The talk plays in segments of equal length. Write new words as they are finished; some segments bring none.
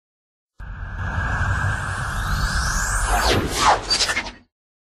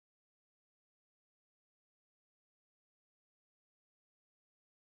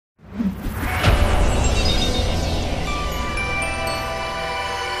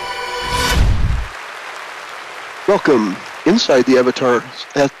Welcome. Inside the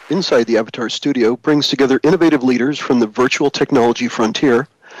Avatar Studio brings together innovative leaders from the virtual technology frontier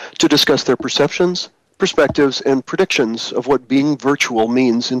to discuss their perceptions, perspectives, and predictions of what being virtual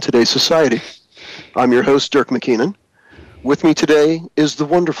means in today's society. I'm your host, Dirk McKeenan. With me today is the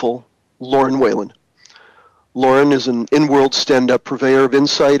wonderful Lauren Weyland. Lauren is an in-world stand-up purveyor of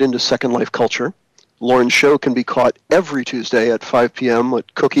insight into Second Life culture. Lauren's show can be caught every Tuesday at 5 p.m.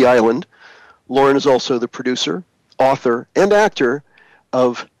 at Cookie Island. Lauren is also the producer, author, and actor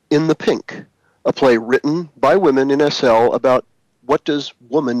of In the Pink, a play written by women in SL about what does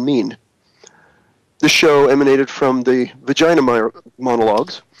woman mean. The show emanated from the Vagina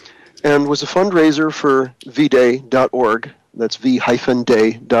Monologues and was a fundraiser for vday.org. That's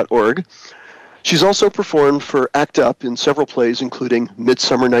v-day.org. She's also performed for ACT UP in several plays, including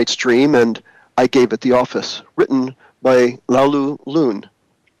Midsummer Night's Dream and I Gave It the Office, written by Laulu Loon.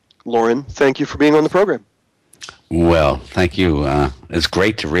 Lauren, thank you for being on the program. Well, thank you. It's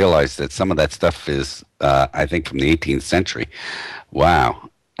great to realize that some of that stuff is, I think, from the 18th century. Wow.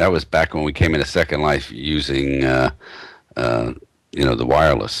 That was back when we came into Second Life using, the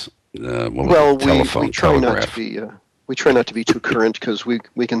wireless, telephone, we try telegraph. We try not to be too current because we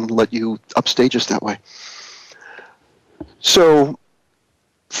can let you upstage us that way. So,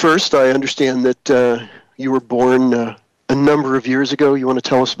 first, I understand that you were born a number of years ago. You want to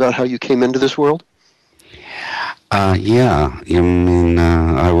tell us about how you came into this world? Yeah. I mean,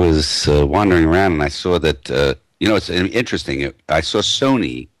 I was wandering around and I saw that, it's interesting. I saw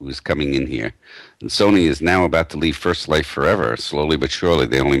Sony was coming in here. And Sony is now about to leave FirstLife forever. Slowly but surely,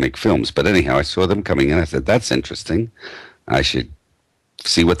 they only make films. But anyhow, I saw them coming in. I said, that's interesting. I should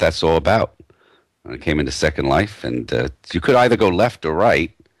see what that's all about. I came into Second Life, and you could either go left or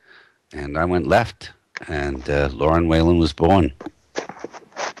right. And I went left, and Lauren Weyland was born.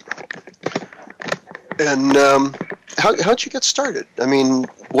 And how'd you get started? I mean,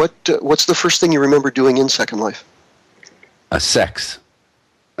 what's the first thing you remember doing in Second Life? Sex.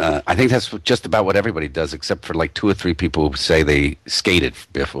 I think that's just about what everybody does, except for like 2 or 3 people who say they skated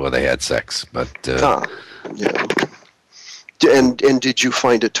before they had sex. But yeah. And did you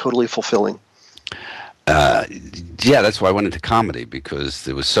find it totally fulfilling? Yeah, that's why I went into comedy, because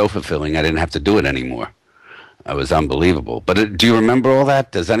it was so fulfilling. I didn't have to do it anymore. It was unbelievable. But do you remember all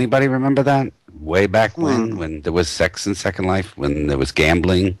that? Does anybody remember that? Way back when there was sex in Second Life, when there was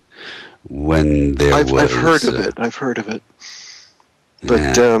gambling, when there was... I've heard of it. I've heard of it.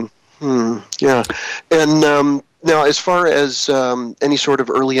 But, yeah. And now, as far as any sort of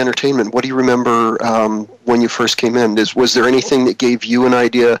early entertainment, what do you remember when you first came in? Was there anything that gave you an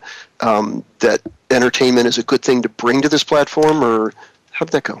idea that entertainment is a good thing to bring to this platform, or how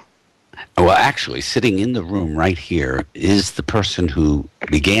did that go? Well, actually, sitting in the room right here is the person who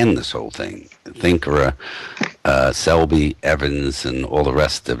began this whole thing. Think, or Selby, Evans, and all the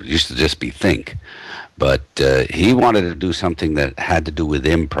rest of it used to just be Think. But he wanted to do something that had to do with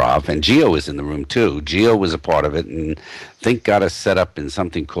improv, and Gio was in the room too. Gio was a part of it, and Think got us set up in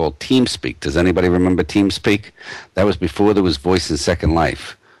something called TeamSpeak. Does anybody remember TeamSpeak? That was before there was voice in Second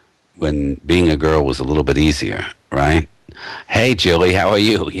Life, when being a girl was a little bit easier, right? Hey, Julie, how are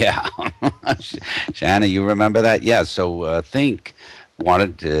you? Yeah. Shanna, you remember that? Yeah, so Think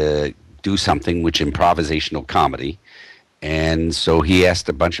wanted to do something which improvisational comedy, and so he asked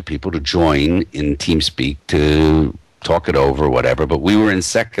a bunch of people to join in TeamSpeak to talk it over or whatever, but we were in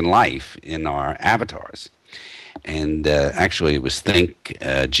Second Life in our avatars. And actually it was Think,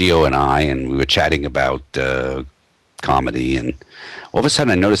 Gio and I, and we were chatting about comedy, and all of a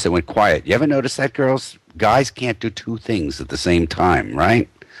sudden I noticed it went quiet. You ever notice that, girls? Guys can't do 2 things at the same time, right?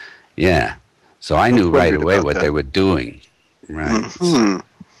 Yeah. So I knew right away what they were doing. Right. Mm-hmm.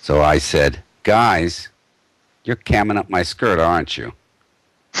 So I said, guys, you're camming up my skirt, aren't you?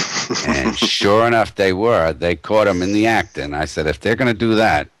 And sure enough, they were. They caught him in the act. And I said, if they're going to do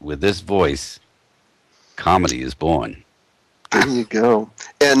that with this voice, comedy is born. There you go.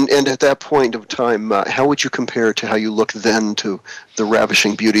 And at that point of time, how would you compare to how you looked then to the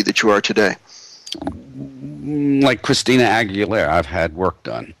ravishing beauty that you are today? Like Christina Aguilera, I've had work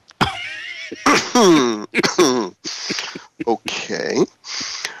done. Okay.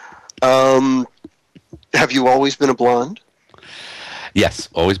 Have you always been a blonde? Yes,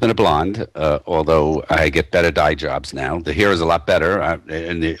 always been a blonde, although I get better dye jobs now. The hair is a lot better.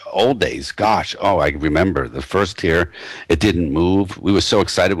 In the old days, gosh, I remember the first hair, it didn't move. We were so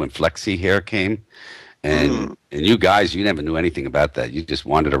excited when flexi hair came, And you guys, you never knew anything about that. You just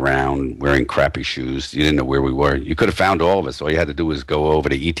wandered around wearing crappy shoes. You didn't know where we were. You could have found all of us. All you had to do was go over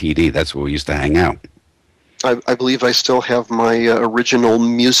to ETD. That's where we used to hang out. I believe I still have my original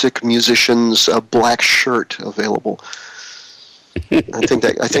musician's black shirt available. I think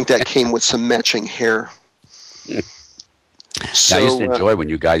that came with some matching hair. So, I used to enjoy when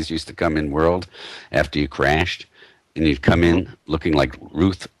you guys used to come in World after you crashed, and you'd come in looking like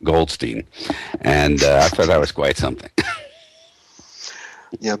Ruth Goldstein, and I thought that was quite something.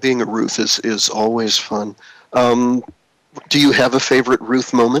 Yeah, being a Ruth is always fun. Do you have a favorite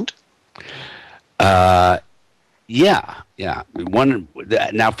Ruth moment? Yeah.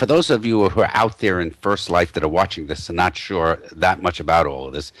 Now, for those of you who are out there in First Life that are watching this and not sure that much about all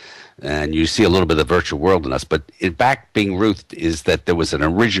of this, and you see a little bit of the virtual world in us, but back being Ruth is that there was an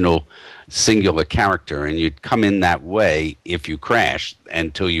original singular character, and you'd come in that way if you crashed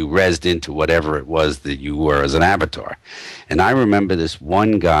until you rezzed into whatever it was that you were as an avatar. And I remember this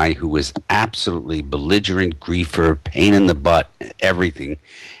one guy who was absolutely belligerent, griefer, pain in the butt, everything,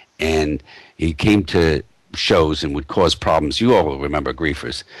 and he came to shows and would cause problems. You all remember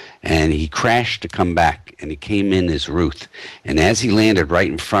griefers. And he crashed to come back, and he came in as Ruth. And as he landed right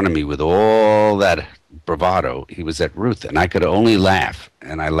in front of me with all that bravado, he was at Ruth, and I could only laugh.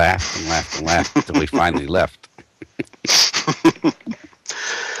 And I laughed and laughed and laughed until he finally left.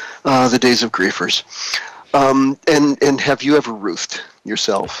 The days of griefers. And have you ever Ruthed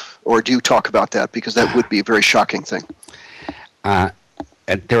yourself? Or do you talk about that? Because that would be a very shocking thing.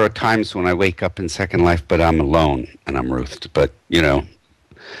 And there are times when I wake up in Second Life, but I'm alone and I'm Ruthed. But, then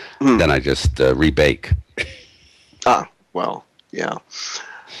I just rebake. Well, yeah.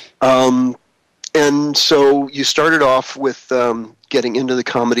 And so you started off with getting into the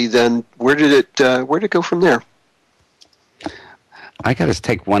comedy. Then where did it go from there? I got to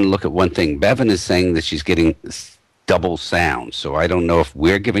take one look at one thing. Bevan is saying that she's getting double sound. So I don't know if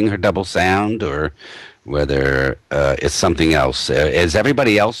we're giving her double sound or whether it's something else. Is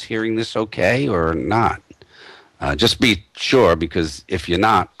everybody else hearing this okay or not? Just be sure, because if you're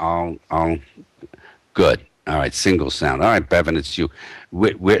not, I'll good. All right, single sound. All right, Bevan, it's you.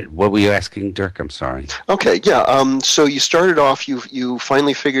 What were you asking, Dirk? I'm sorry. Okay, yeah. So you started off. You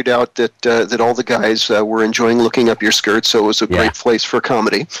finally figured out that all the guys were enjoying looking up your skirt, so it was a great place for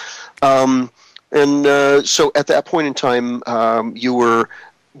comedy. And so at that point in time,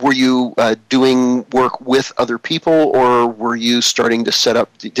 were you doing work with other people, or were you starting to set up?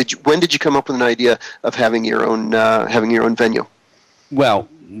 When did you come up with an idea of having your own venue? Well,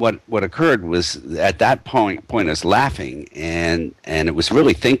 what occurred was at that point I was laughing, and it was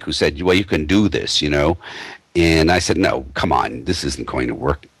really Think who said, "Well, you can do this," And I said, "No, come on, this isn't going to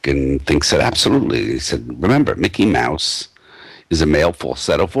work." And Think said, "Absolutely." He said, "Remember, Mickey Mouse is a male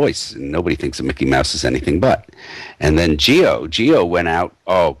falsetto voice, and nobody thinks of Mickey Mouse as anything but." And then Geo went out,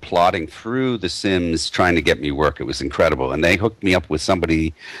 plodding through The Sims, trying to get me work. It was incredible. And they hooked me up with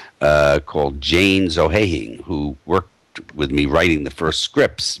somebody called Jane Zohehing, who worked with me writing the first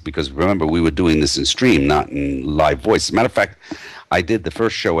scripts, because remember, we were doing this in stream, not in live voice. As a matter of fact, I did the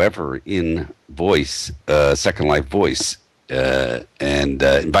first show ever in voice, Second Life voice, and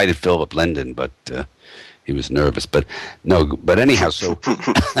invited Philip Lendon, but he was nervous. But anyhow, so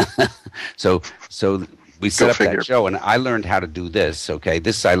so we set up that show, and I learned how to do this. Okay,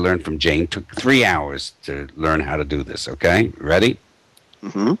 this I learned from Jane. Took 3 hours to learn how to do this. Okay, ready?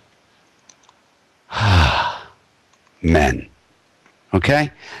 Mm-hmm. Men. Okay,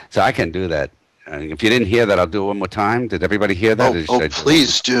 so I can do that. If you didn't hear that, I'll do it one more time. Did everybody hear that?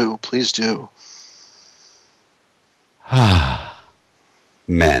 Please do.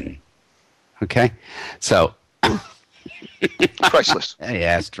 Men. Okay, so priceless.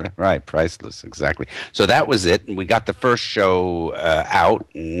 Yes, right, priceless, exactly. So that was it, and we got the first show out,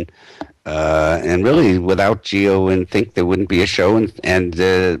 and really, without Geo and Think, there wouldn't be a show. And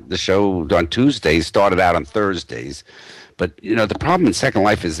the show on Tuesdays started out on Thursdays. But, the problem in Second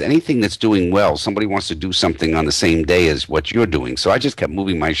Life is anything that's doing well, somebody wants to do something on the same day as what you're doing. So I just kept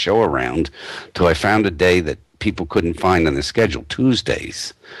moving my show around till I found a day that people couldn't find on the schedule,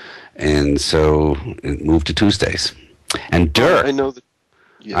 Tuesdays. And so it moved to Tuesdays. And Dirk, I know that.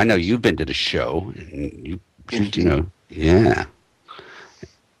 Yeah. I know you've been to the show. And yeah.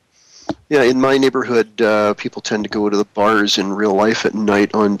 Yeah, in my neighborhood, people tend to go to the bars in real life at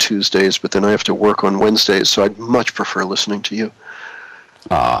night on Tuesdays, but then I have to work on Wednesdays, so I'd much prefer listening to you.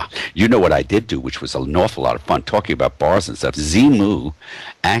 You know what I did do, which was an awful lot of fun, talking about bars and stuff. Zemu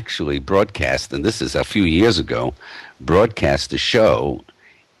actually broadcast, and this is a few years ago, broadcast a show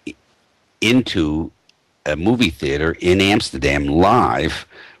into a movie theater in Amsterdam live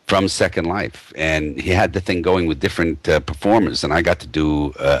from Second Life, and he had the thing going with different performers, and I got to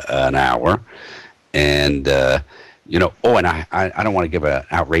do an hour, and and I don't want to give an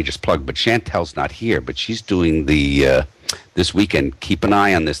outrageous plug, but Chantel's not here, but she's doing the this weekend. Keep an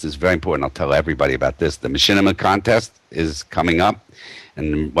eye on this. This is very important. I'll tell everybody about this. The Machinima contest is coming up,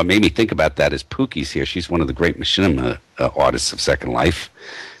 and what made me think about that is Pookie's here. She's one of the great Machinima artists of Second Life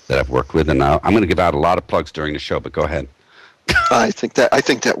that I've worked with, and I'm going to give out a lot of plugs during the show, but go ahead. I think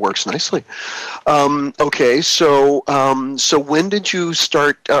that works nicely. Okay, so when did you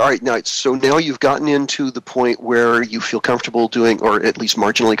start? All right, now you've gotten into the point where you feel comfortable doing, or at least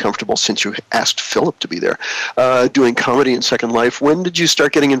marginally comfortable, since you asked Philip to be there, doing comedy in Second Life. When did you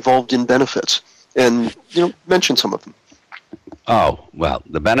start getting involved in benefits? And mention some of them. Oh well,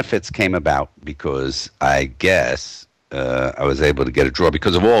 the benefits came about because I guess. I was able to get a draw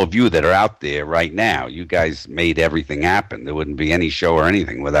because of all of you that are out there right now. You guys made everything happen. There wouldn't be any show or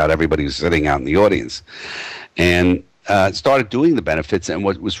anything without everybody who's sitting out in the audience. And started doing the benefits. And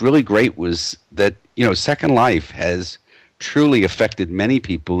what was really great was that, Second Life has truly affected many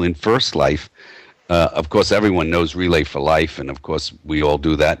people in First Life. Of course, everyone knows Relay for Life, and of course, we all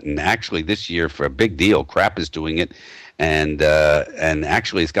do that. And actually, this year, for a big deal, Crap is doing it. And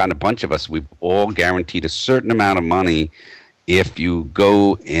actually, it's gotten a bunch of us. We've all guaranteed a certain amount of money if you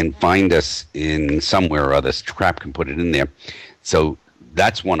go and find us in somewhere or other. Crap can put it in there. So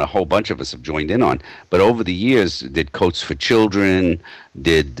that's one a whole bunch of us have joined in on. But over the years, did Coats for Children,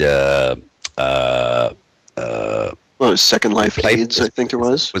 did Second Life AIDS, I think there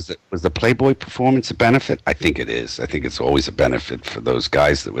was. Was the Playboy performance a benefit? I think it is. I think it's always a benefit for those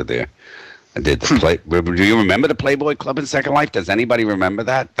guys that were there. I did the play. Do you remember the Playboy Club in Second Life? Does anybody remember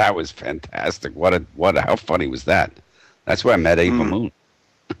that? That was fantastic. How funny was that? That's where I met Ava Moon.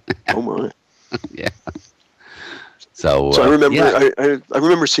 Oh my! Yeah. So I remember. Yeah. I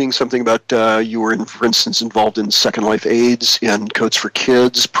remember seeing something about you were, for instance, involved in Second Life AIDS and Coats for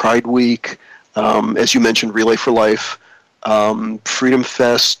Kids, Pride Week, as you mentioned, Relay for Life, Freedom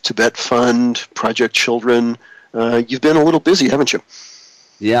Fest, Tibet Fund, Project Children. You've been a little busy, haven't you?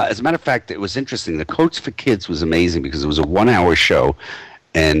 Yeah, as a matter of fact, it was interesting. The Coats for Kids was amazing because it was a 1-hour show,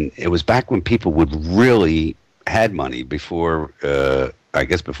 and it was back when people would really had money before, I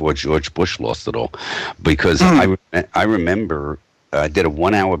guess before George Bush lost it all. Because I remember I did a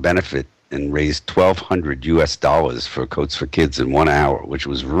 1-hour benefit and raised $1,200 for Coats for Kids in 1 hour, which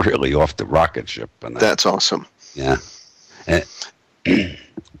was really off the rocket ship. And that's awesome. Yeah.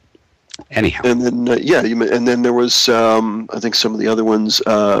 Anyhow, and then and then there was I think some of the other ones.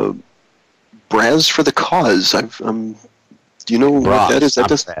 Braz for the Cause. Do you know what that is? That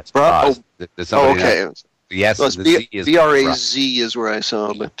does. Braz. Okay. Yes, BRAZ is where I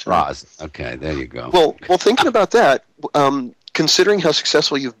saw. But Braz. Okay, there you go. Well, thinking about that, considering how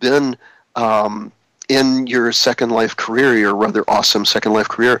successful you've been in your Second Life career, your rather awesome Second Life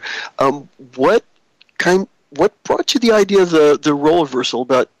career, what brought you the idea of the role reversal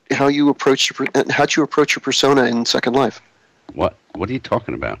about how you approach your persona in Second Life? What are you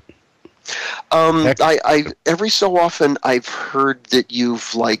talking about? I every so often I've heard that you've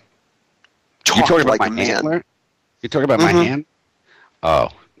talked like a man. You talking about my hand? Oh,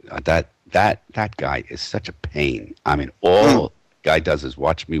 that guy is such a pain. I mean, all guy does is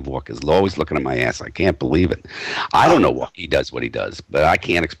watch me walk. He's always looking at my ass. I can't believe it. I don't know why he does what he does, but I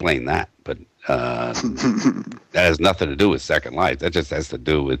can't explain that. But that has nothing to do with Second Life. That just has to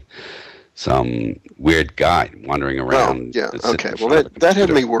do with some weird guy wandering around. Oh, yeah. Okay. Well, that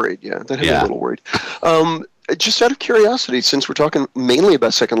had me worried. Yeah, that had me a little worried. Just out of curiosity, since we're talking mainly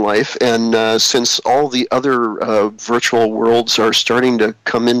about Second Life, and since all the other virtual worlds are starting to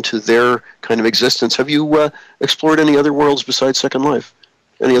come into their kind of existence, have you explored any other worlds besides Second Life?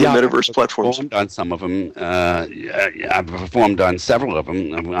 Any other Metaverse platforms? I've performed on some of them. I've performed on several of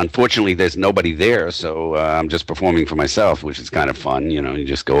them. Unfortunately, there's nobody there, so I'm just performing for myself, which is kind of fun. You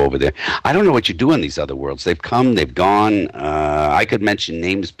just go over there. I don't know what you do in these other worlds. They've come, they've gone. I could mention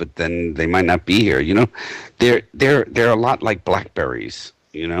names, but then they might not be here. They're a lot like blackberries.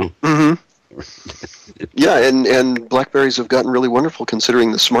 Mm-hmm. Yeah, and blackberries have gotten really wonderful,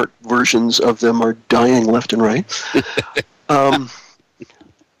 considering the smart versions of them are dying left and right.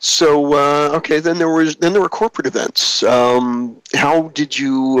 So okay, then there were corporate events. How did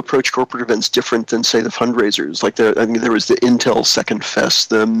you approach corporate events different than, say, the fundraisers? There was the Intel Second Fest,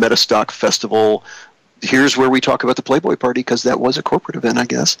 the Metastock Festival. Here's where we talk about the Playboy Party, because that was a corporate event, I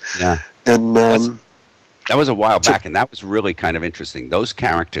guess. Yeah. And that was a while back, and that was really kind of interesting. Those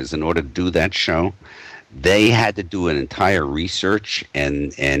characters, in order to do that show, they had to do an entire research,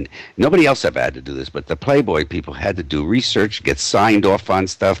 and nobody else ever had to do this, but the Playboy people had to do research, get signed off on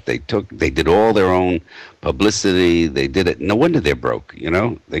stuff. They did all their own publicity. They did it. No wonder they're broke.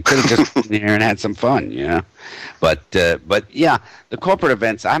 They could have just been here and had some fun. But yeah, the corporate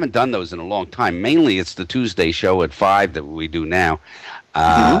events, I haven't done those in a long time. Mainly, it's the Tuesday show at 5 that we do now.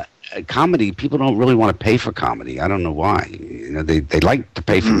 Comedy, people don't really want to pay for comedy. I don't know why. They like to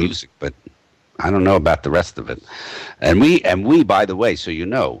pay for music, but I don't know about the rest of it. And we, by the way, so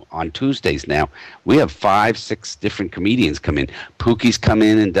on Tuesdays now, we have 5, 6 different comedians come in. Pookie's come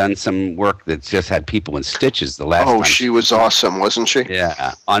in and done some work that's just had people in stitches the last time. Oh, she was awesome, wasn't she?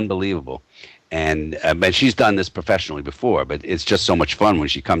 Yeah, unbelievable. And but she's done this professionally before, but it's just so much fun when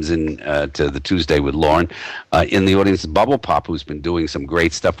she comes in to the Tuesday with Lauren. In the audience, Bubble Pop, who's been doing some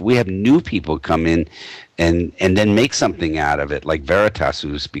great stuff. We have new people come in and then make something out of it, like Veritas,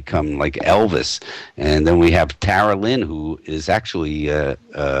 who's become like Elvis. And then we have Tara Lynn, who is actually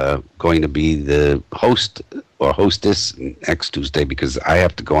going to be the host or hostess next Tuesday, because I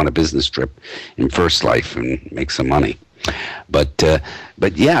have to go on a business trip in FirstLife and make some money. But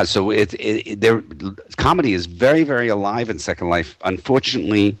yeah, so comedy is very, very alive in Second Life.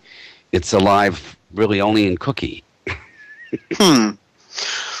 Unfortunately, it's alive really only in Cookie.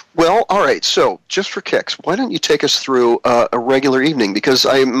 Well, all right. So, just for kicks, why don't you take us through a regular evening? Because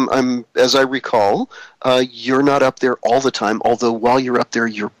I'm as I recall, you're not up there all the time. Although while you're up there,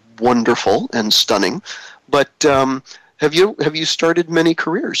 you're wonderful and stunning. But have you started many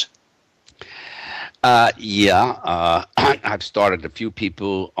careers? Yeah, I've started a few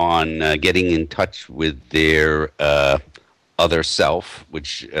people on getting in touch with their other self,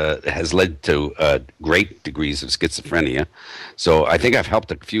 which has led to great degrees of schizophrenia. So I think I've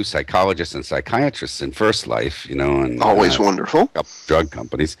helped a few psychologists and psychiatrists in FirstLife, and always wonderful. Drug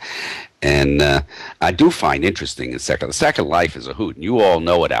companies, and I do find interesting in Second Life is a hoot, and you all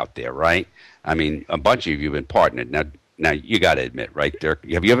know it out there, right? I mean, a bunch of you have been partnered. Now you got to admit, right, Dirk?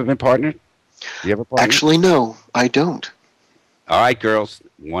 Have you ever been partnered? You ever partnered? Actually, no, I don't. All right, girls.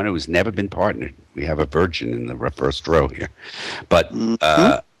 One who's never been partnered. We have a virgin in the first row here. But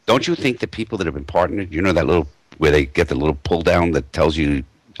don't you think that people that have been partnered, that little, where they get the little pull down that tells you,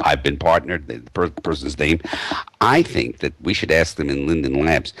 I've been partnered, the person's name? I think that we should ask them in Linden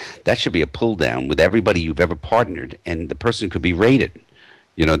Labs. That should be a pull down with everybody you've ever partnered, and the person could be rated.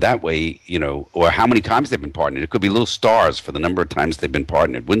 That way, or how many times they've been partnered. It could be little stars for the number of times they've been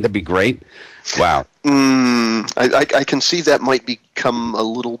partnered. Wouldn't that be great? Wow. I can see that might become a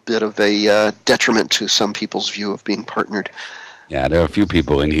little bit of a detriment to some people's view of being partnered. Yeah, there are a few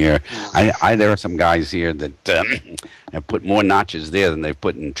people in here. There are some guys here that have put more notches there than they've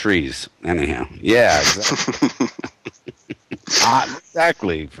put in trees. Anyhow, yeah, exactly.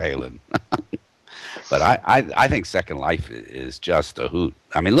 Exactly, Phelan. But I think Second Life is just a hoot.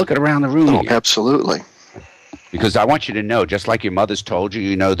 I mean, look at around the room here. Absolutely. Because I want you to know, just like your mother's told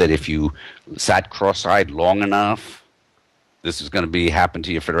you, that if you sat cross-eyed long enough, this is going to happen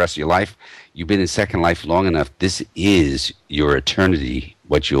to you for the rest of your life. You've been in Second Life long enough. This is your eternity,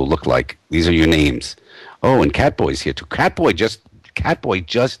 what you'll look like. These are your names. Oh, and Catboy's here too. Catboy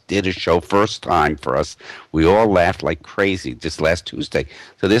just did a show first time for us. We all laughed like crazy just last Tuesday.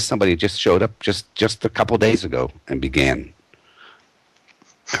 So there's somebody who just showed up just a couple days ago and began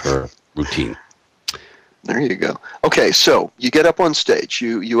her routine. There you go. Okay, so you get up on stage.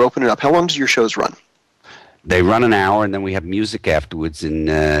 You open it up. How long do your shows run? They run an hour, and then we have music afterwards. And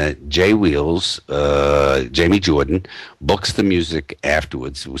Jay Wheels, Jamie Jordan, books the music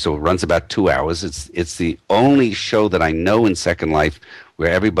afterwards. So it runs about 2 hours. It's the only show that I know in Second Life where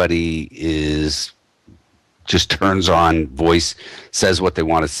everybody just turns on voice, says what they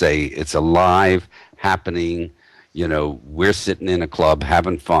want to say. It's a live happening. We're sitting in a club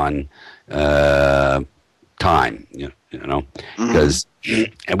having fun. Time, because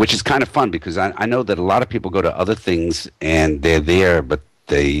which is kind of fun, because I know that a lot of people go to other things and they're there, but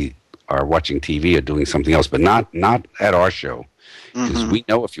they are watching TV or doing something else, but not at our show, because we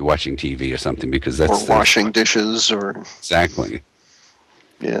know if you're watching TV or something, because that's or washing dishes or exactly.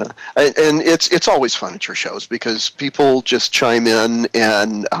 Yeah, and it's always fun at your shows because people just chime in,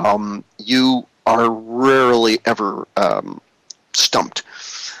 and you are rarely ever stumped.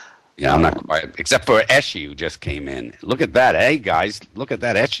 Yeah, I'm not quite, except for Eshy, who just came in. Look at that. Hey, guys, look at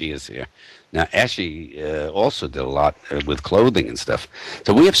that. Eshy is here. Now, Eshy also did a lot with clothing and stuff.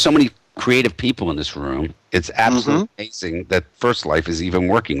 So we have so many creative people in this room. It's absolutely amazing that FirstLife is even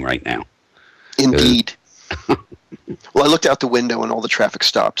working right now. Indeed. Well, I looked out the window and all the traffic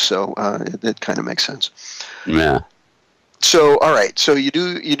stopped, so it kind of makes sense. Yeah. So, all right. So you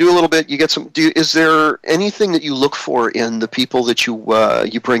do a little bit. You get some. Is there anything that you look for in the people that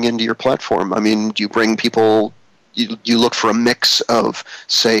you bring into your platform? I mean, do you bring people? You look for a mix of,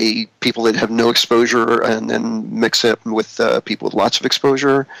 say, people that have no exposure, and then mix it with people with lots of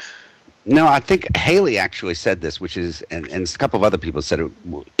exposure. No, I think Haley actually said this, which is, and a couple of other people said it.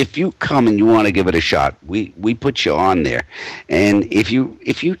 If you come and you want to give it a shot, we put you on there, and if you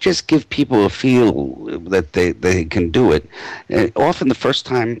just give people a feel that they can do it, often the first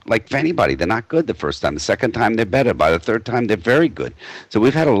time, like for anybody, they're not good the first time. The second time they're better. By the third time they're very good. So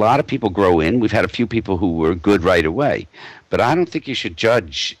we've had a lot of people grow in. We've had a few people who were good right away. But I don't think you should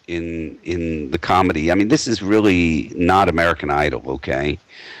judge in the comedy. I mean, this is really not American Idol, okay?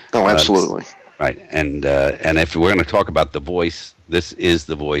 Oh, absolutely. Right, and if we're going to talk about The Voice, this is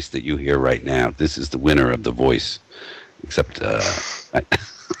the voice that you hear right now. This is the winner of The Voice, except,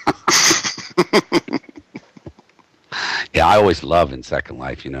 yeah, I always love in Second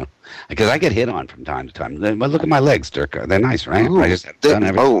Life, because I get hit on from time to time. Look at my legs, Dirk. They're nice, right? Ooh, I just have done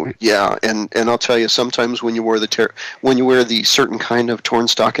everything. Yeah, and I'll tell you, sometimes when you wear the certain kind of torn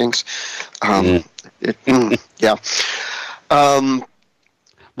stockings, yeah.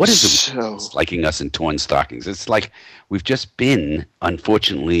 What is it liking us in torn stockings? It's like we've just been,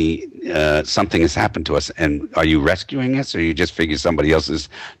 unfortunately, something has happened to us. And are you rescuing us, or you just figure somebody else has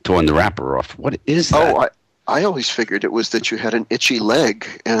torn the wrapper off? What is that? Oh, I always figured it was that you had an itchy leg.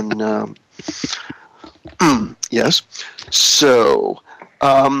 And yes. So,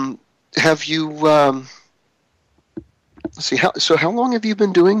 have you? Let's see. How long have you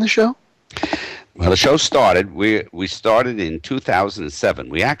been doing the show? Well, the show started. We started in 2007.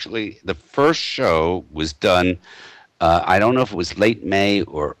 The first show was done. I don't know if it was late May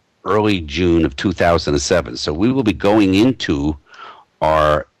or early June of 2007. So we will be going into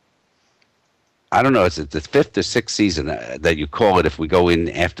our. I don't know. Is it the fifth or sixth season that you call it? If we go in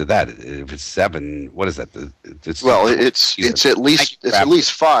after that, if it's seven, what is that? It's at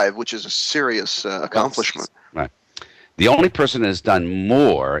least five, which is a serious accomplishment. Right. The only person that has done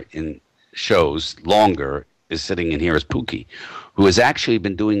more in shows longer is sitting in here as Pookie, who has actually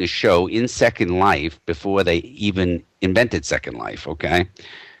been doing a show in Second Life before they even invented Second Life, okay?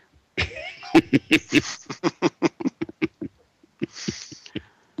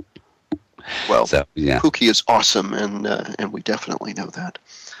 Well, so, yeah. Pookie is awesome, and we definitely know that.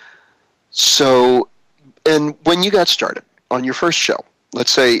 So, and when you got started on your first show,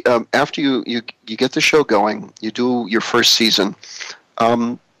 let's say after you get the show going, you do your first season,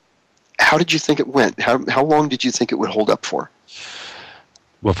 how did you think it went? How long did you think it would hold up for?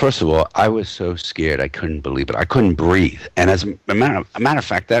 Well, first of all, I was so scared I couldn't believe it. I couldn't breathe. And as a matter of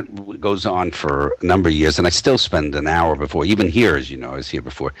fact, that goes on for a number of years, and I still spend an hour before, even here, as you know, I was here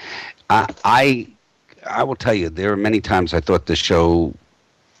before. I will tell you, there are many times I thought the show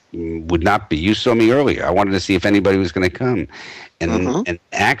would not be. You saw me earlier. I wanted to see if anybody was going to come. And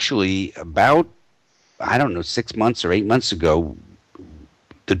actually, about, 6 months or 8 months ago,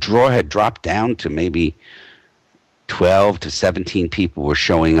 the draw had dropped down to maybe 12 to 17 people were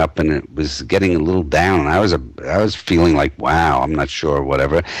showing up, and it was getting a little down. I was feeling like, wow, I'm not sure,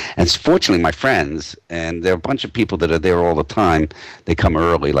 whatever. And fortunately, my friends, and there are a bunch of people that are there all the time, they come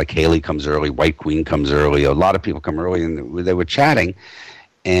early, like Haley comes early, White Queen comes early, a lot of people come early, and they were chatting.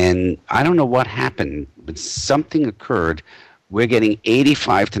 And I don't know what happened, but something occurred. We're getting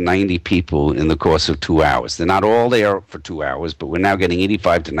 85 to 90 people in the course of 2 hours. They're not all there for 2 hours, but we're now getting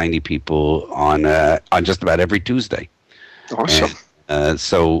 85 to 90 people on just about every Tuesday. Awesome. And,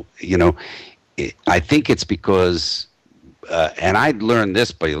 so, I think it's because, and I learned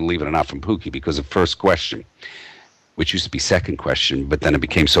this, believe it or not, from Pookie, because of First Question, which used to be Second Question, but then it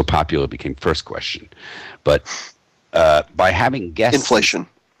became so popular it became First Question. But by having guests... Inflation.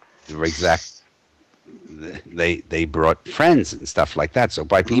 Exactly. They brought friends and stuff like that. So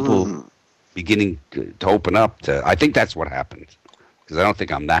by people beginning to open up to, I think that's what happened, because I don't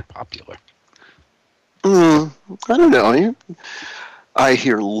think I'm that popular. I don't know. I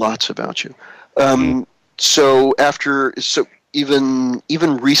hear lots about you. So even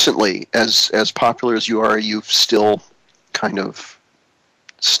recently, as popular as you are, you've still kind of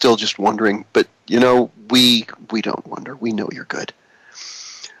just wondering. But we don't wonder. We know you're good.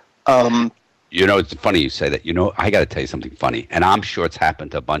 It's funny you say that. I got to tell you something funny, and I'm sure it's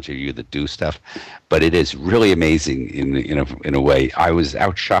happened to a bunch of you that do stuff, but it is really amazing in a way. I was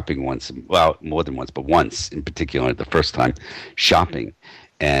out shopping once, well, more than once, but once in particular, the first time shopping,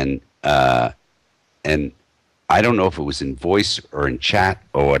 and I don't know if it was in voice or in chat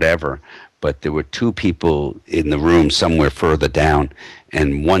or whatever, but there were two people in the room somewhere further down,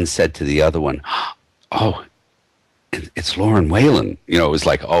 and one said to the other one, "Oh, it's Lauren Weyland. You know, it was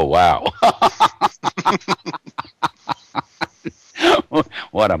like, oh, wow.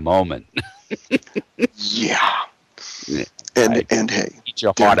 What a moment. Yeah. And hey, eat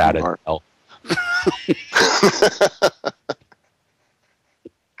your heart out of hell.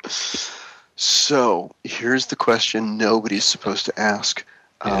 So here's the question nobody's supposed to ask.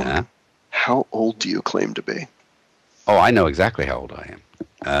 How old do you claim to be? Oh, I know exactly how old I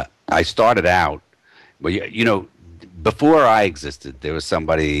am. I started out, well, you know, before I existed, there was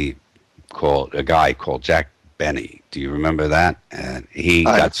a guy called Jack Benny. Do you remember that? And he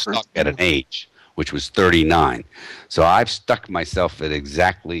got stuck at an age, which was 39. So I've stuck myself at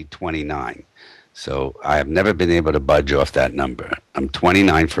exactly 29. So I have never been able to budge off that number. I'm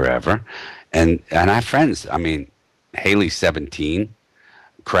 29 forever. And I have friends. I mean, Haley's 17.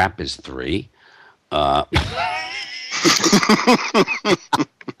 Crap is 3.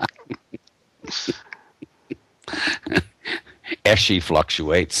 Eshy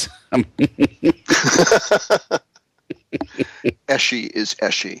fluctuates. Eshy is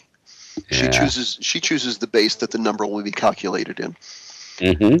Eshy. Yeah. She chooses the base that the number will be calculated in.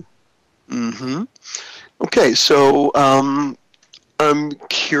 Okay, so I'm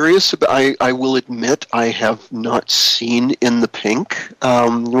curious about. I will admit I have not seen In the Pink. You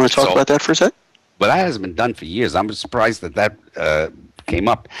want to talk about that for a sec? Well, that hasn't been done for years. I'm surprised that came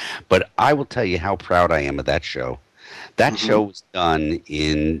up. But I will tell you how proud I am of that show. That show was done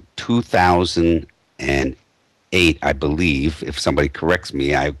in 2008, I believe. If somebody corrects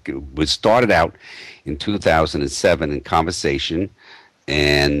me, I was started out in 2007 in conversation,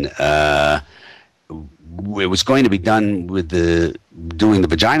 and it was going to be done with doing the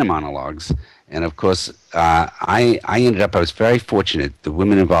vagina monologues. And of course, I ended up. I was very fortunate. The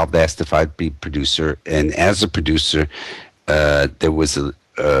women involved asked if I'd be producer, and as a producer, there was a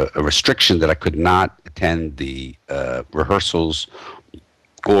restriction that I could not attend the rehearsals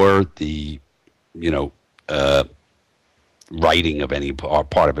or the, writing of any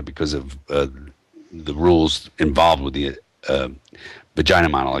part of it because of the rules involved with the vagina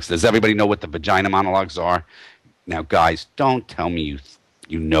monologues. Does everybody know what the vagina monologues are? Now, guys, don't tell me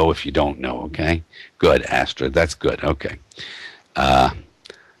you know if you don't know, okay? Good, Astrid. That's good. Okay.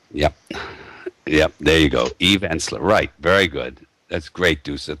 Yep, there you go. Eve Ensler. Right, very good. That's great,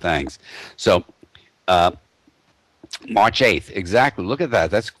 Dusa. Thanks. So, March 8th. Exactly. Look at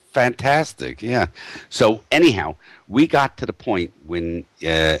that. That's fantastic. Yeah. So, anyhow, we got to the point when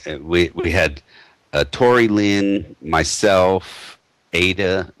we had Tori Lynn, myself,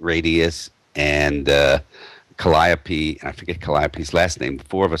 Ada Radius, and Calliope, and I forget Calliope's last name. The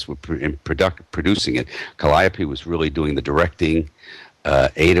 4 of us were producing it. Calliope was really doing the directing.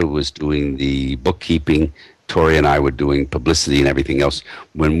 Ada was doing the bookkeeping. Tori and I were doing publicity and everything else.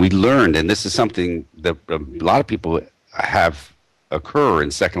 When we learned, and this is something that a lot of people have occur in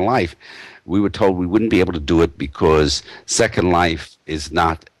Second Life, we were told we wouldn't be able to do it because Second Life is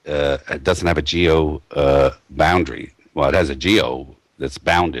not, it doesn't have a geo boundary. Well, it has a geo that's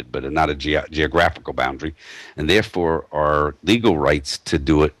bounded, but not a geographical boundary. And therefore, our legal rights to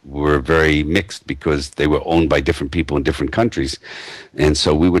do it were very mixed because they were owned by different people in different countries. And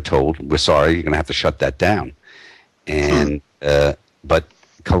so we were told, we're sorry, you're going to have to shut that down. And but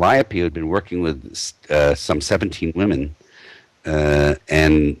Calliope had been working with some 17 women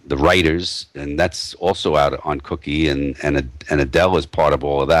and the writers, and that's also out on Cookie, and Adele is part of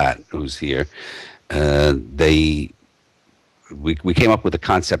all of that, who's here. We came up with a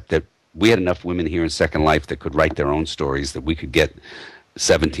concept that we had enough women here in Second Life that could write their own stories, that we could get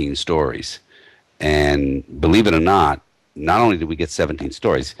 17 stories. And believe it or not only did we get 17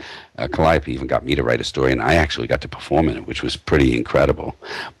 stories, Calliope even got me to write a story, and I actually got to perform in it, which was pretty incredible.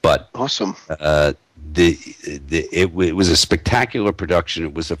 But awesome. It was a spectacular production.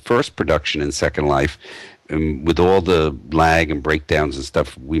 It was the first production in Second Life. With all the lag and breakdowns and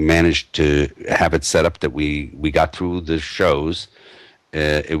stuff, we managed to have it set up that we got through the shows.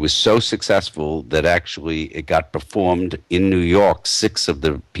 It was so successful that actually it got performed in New York. 6 of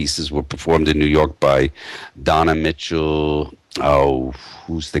the pieces were performed in New York by Donna Mitchell. Oh,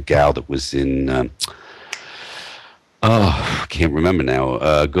 who's the gal that was in... I can't remember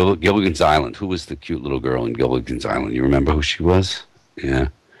now. Gilligan's Island. Who was the cute little girl in Gilligan's Island? You remember who she was? Yeah.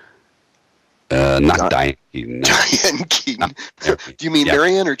 Not Diane Keaton. No. Diane Keaton. Do you mean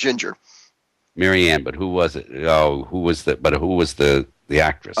Marianne or Ginger? Marianne, but who was it? Oh, who was the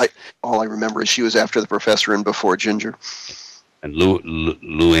actress? All I remember is she was after the professor and before Ginger. And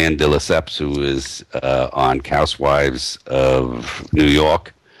Luann de Lesseps, who is on Housewives of New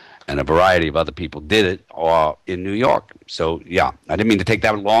York. and a variety of other people did it in New York. So yeah, I didn't mean to take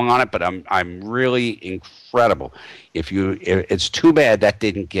that long on it, but I'm really incredible. It's too bad that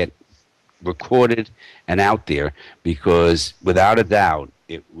didn't get recorded and out there, because without a doubt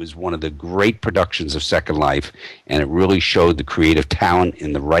it was one of the great productions of Second Life, and it really showed the creative talent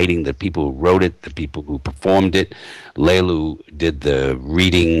in the writing, the people who wrote it, the people who performed it. Leilu did the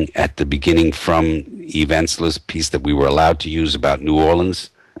reading at the beginning from Eve Ensler's piece that we were allowed to use about New Orleans.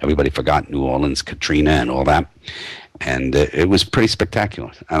 Everybody forgot New Orleans, Katrina, and all that. And it was pretty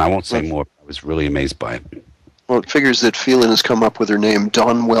spectacular. And I won't say more. I was really amazed by it. Well, it figures that Phelan has come up with her name,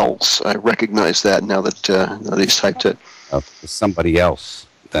 Dawn Wells. I recognize that now that he's typed it. Somebody else,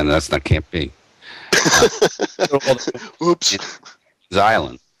 then can't be. Oops.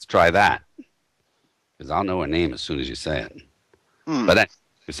 Island. Let's try that. Because I'll know her name as soon as you say it. But that,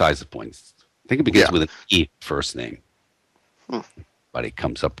 besides the point, I think it begins with an E first name. But he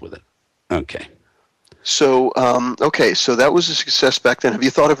comes up with it. Okay. So, so that was a success back then. Have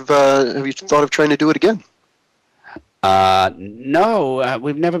you thought of trying to do it again? No,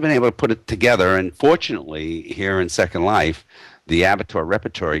 we've never been able to put it together. And fortunately, here in Second Life, the Avatar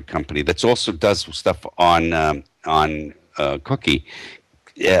Repertory Company that also does stuff on Cookie,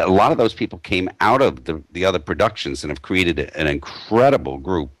 a lot of those people came out of the other productions and have created an incredible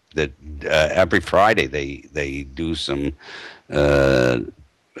group that every Friday they do some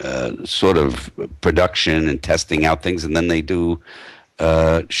sort of production and testing out things, and then they do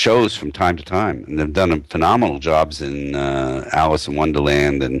shows from time to time, and they've done phenomenal jobs in Alice in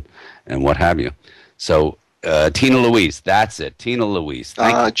Wonderland and what have you. So Tina Louise, that's it, Tina Louise.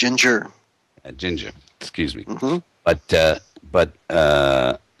 Ginger. Ginger, excuse me. Mm-hmm. But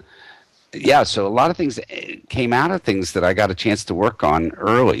yeah, so a lot of things came out of things that I got a chance to work on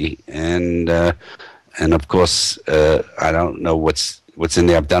early, and of course I don't know what's in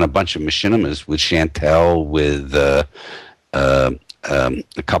there. I've done a bunch of machinimas with Chantel, with a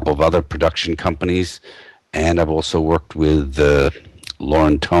couple of other production companies, and I've also worked with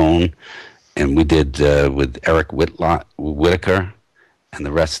Lauren Tone, and we did with Eric Whitaker and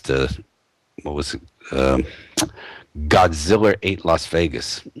the rest. What was it? Godzilla 8 Las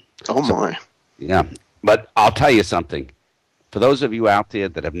Vegas. Oh my! Yeah, but I'll tell you something. For those of you out there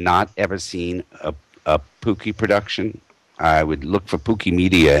that have not ever seen a Pookie production, I would look for Pookie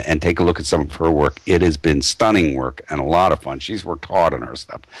Media and take a look at some of her work. It has been stunning work and a lot of fun. She's worked hard on her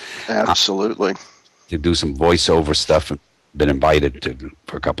stuff. Absolutely. To do some voiceover stuff, and been invited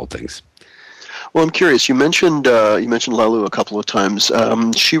for a couple of things. Well, I'm curious. You mentioned Lalu a couple of times.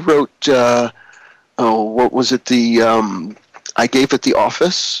 She wrote. What was it? I Gave It the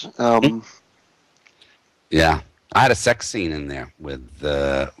Office. Yeah, I had a sex scene in there with.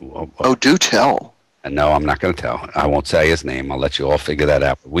 Oh, do tell. No, I'm not going to tell. I won't say his name. I'll let you all figure that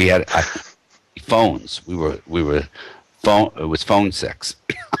out. We had phones. We were phone. It was phone sex.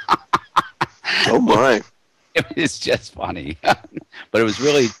 Oh my! It was just funny, but it was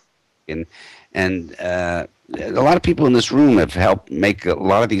really, and a lot of people in this room have helped make a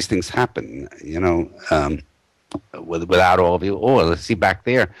lot of these things happen. You know, without all of you. Oh, let's see back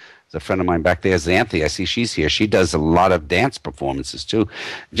there. There's a friend of mine back there, Xanthi. I see she's here. She does a lot of dance performances too.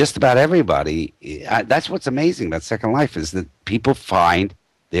 Just about everybody. That's what's amazing about Second Life, is that people find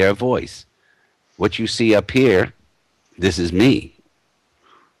their voice. What you see up here, this is me.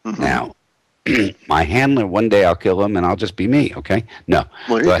 Mm-hmm. Now, my handler, one day I'll kill him and I'll just be me, okay? No,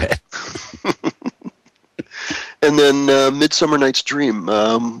 go ahead. And then Midsummer Night's Dream.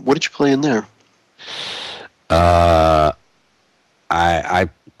 What did you play in there? I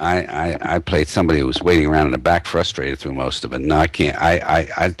played somebody who was waiting around in the back, frustrated through most of it. No, I can't.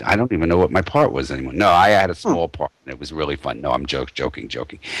 I don't even know what my part was anymore. No, I had a small part, and it was really fun. No, I'm joking.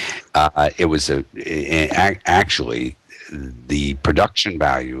 It was actually the production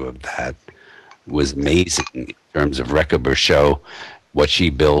value of that was amazing in terms of Rekha show, what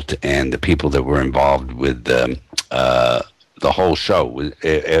she built, and the people that were involved with the whole show.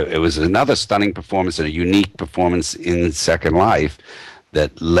 It was another stunning performance and a unique performance in Second Life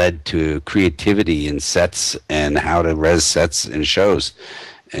that led to creativity in sets and how to res sets and shows.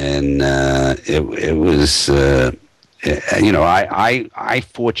 And it was, I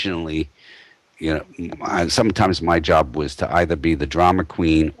fortunately, sometimes my job was to either be the drama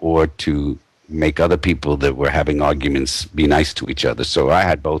queen or to make other people that were having arguments be nice to each other. So I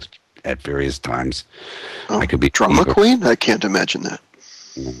had both at various times. I could be drama queen? I can't imagine that.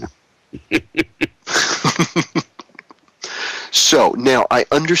 Yeah. So now I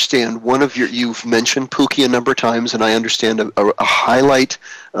understand you've mentioned Pookie a number of times, and I understand a highlight,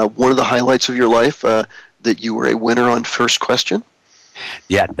 one of the highlights of your life, that you were a winner on First Question.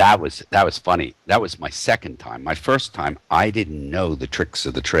 Yeah, that was funny. That was my second time. My first time, I didn't know the tricks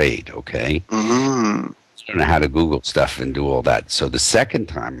of the trade. Okay, Mm. I don't know how to Google stuff and do all that. So the second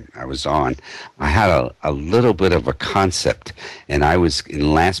time I was on, I had a little bit of a concept, and I was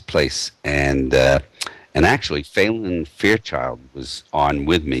in last place, and actually Phelan Fairchild was on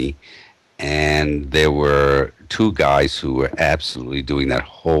with me, and there were two guys who were absolutely doing that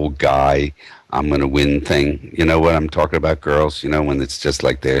whole guy I'm going to win thing. You know what I'm talking about, girls? You know, when it's just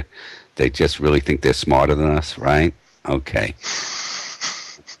like they just really think they're smarter than us, right? Okay.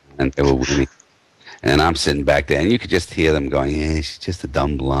 And they were winning. And I'm sitting back there, and you could just hear them going, "Yeah, she's just a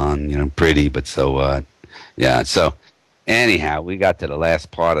dumb blonde, you know, pretty, but so what?" Yeah. So, anyhow, we got to the last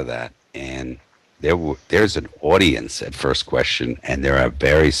part of that, and there's an audience at first question, and there are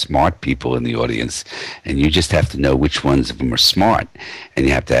very smart people in the audience, and you just have to know which ones of them are smart, and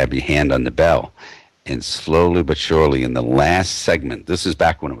you have to have your hand on the bell. And slowly but surely, in the last segment, this is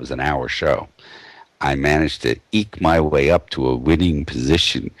back when it was an hour show, I managed to eke my way up to a winning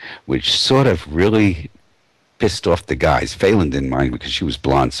position, which sort of really pissed off the guys. Phelan didn't mind because she was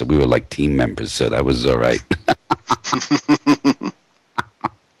blonde, so we were like team members, so that was all right.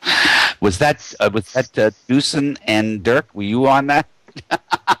 Was that Deucin and Dirk? Were you on that?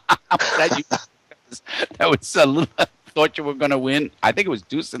 That was a little. Thought you were going to win. I think it was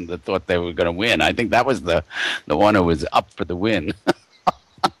Deucin that thought they were going to win. I think that was the one who was up for the win.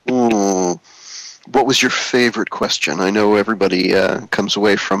 What was your favorite question? I know everybody comes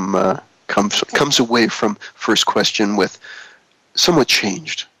away from first question with somewhat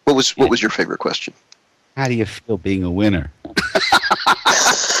changed. What was your favorite question? How do you feel being a winner?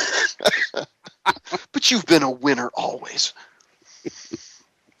 But you've been a winner always.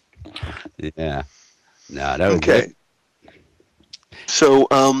 Yeah. No, that was okay. Good. So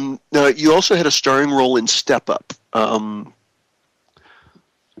now you also had a starring role in Step Up.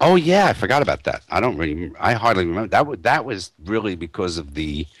 Oh yeah, I forgot about that. I hardly remember. That was really because of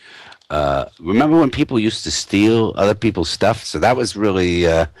the. Remember when people used to steal other people's stuff? So that was really.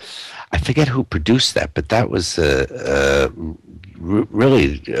 I forget who produced that, but that was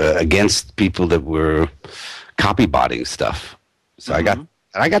really against people that were copybotting stuff. So I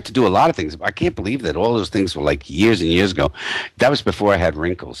got to do a lot of things. I can't believe that all those things were like years and years ago. That was before I had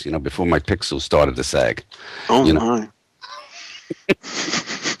wrinkles, you know, before my pixels started to sag. Oh, you my. know?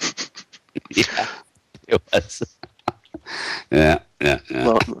 Yeah, it was. Yeah.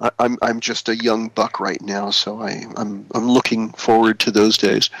 Well, I'm just a young buck right now, so I'm looking forward to those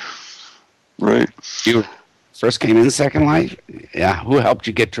days. Right. You first came in Second Life? Yeah. Who helped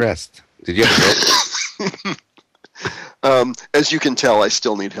you get dressed? Did you have to as you can tell, I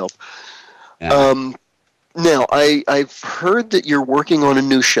still need help. Yeah. Now, I've heard that you're working on a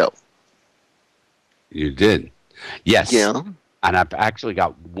new show. You did? Yes. Yeah. And I've actually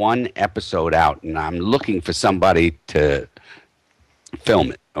got one episode out, and I'm looking for somebody to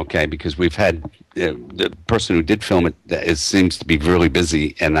film it, okay? Because we've had the person who did film it seems to be really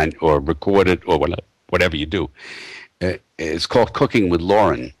busy, or record it, or whatever you do. It's called Cooking with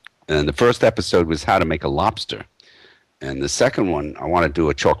Lauren, and the first episode was how to make a lobster, and the second one I want to do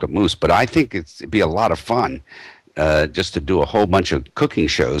a chocolate mousse. But I think it'd be a lot of fun. Just to do a whole bunch of cooking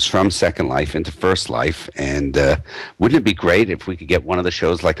shows from Second Life into First Life. And wouldn't it be great if we could get one of the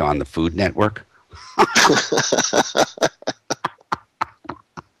shows like on the Food Network?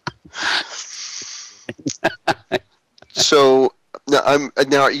 So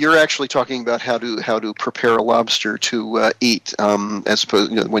now you're actually talking about how to prepare a lobster to eat, as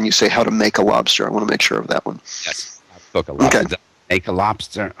opposed, when you say how to make a lobster. I want to make sure of that one. Yes, cook a lobster. Okay. Make a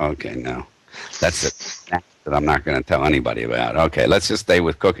lobster? Okay, no. That's it. That I'm not going to tell anybody about. Okay, let's just stay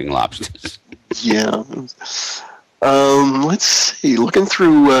with cooking lobsters. Yeah. Let's see. Looking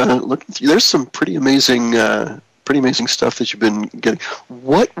through, there's some pretty amazing stuff that you've been getting.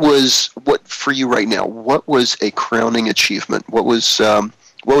 What for you right now? What was a crowning achievement? What was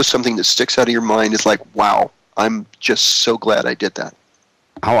something that sticks out of your mind? Is like, wow, I'm just so glad I did that.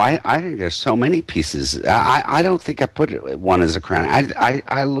 Oh, I think there's so many pieces. I don't think I put one as a crown.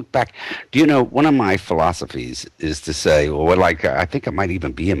 I look back. Do you know, one of my philosophies is to say, well, like, I think it might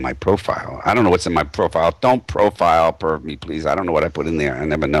even be in my profile. I don't know what's in my profile. Don't profile per me, please. I don't know what I put in there. I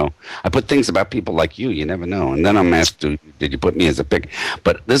never know. I put things about people like you. You never know. And then I'm asked, did you put me as a pic?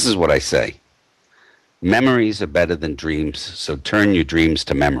 But this is what I say. Memories are better than dreams, so turn your dreams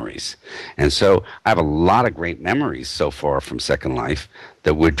to memories. And so I have a lot of great memories so far from Second Life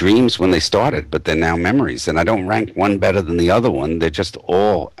that were dreams when they started, but they're now memories. And I don't rank one better than the other one. They're just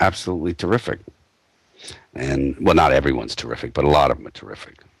all absolutely terrific. And, well, not everyone's terrific, but a lot of them are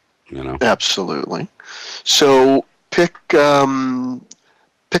terrific, you know? Absolutely. So pick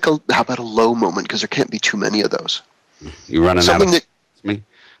how about a low moment, because there can't be too many of those. You running Something out of that me?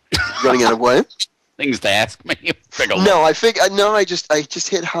 Running out of what? Things to ask me. No, I just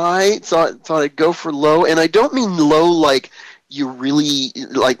hit high. Thought I'd go for low, and I don't mean low like you really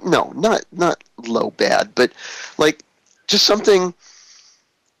like. No, not low bad, but like just something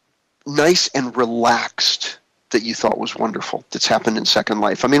nice and relaxed that you thought was wonderful that's happened in Second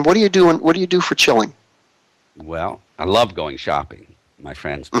Life. I mean, what do you do for chilling? Well, I love going shopping. My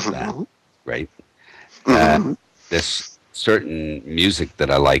friends do that. Great. There's certain music that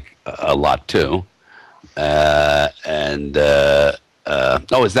I like a lot too. Oh,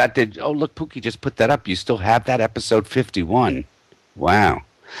 is that oh, look, Pookie just put that up. You still have that episode 51. Wow.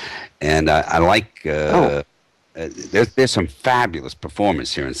 And I like, there's some fabulous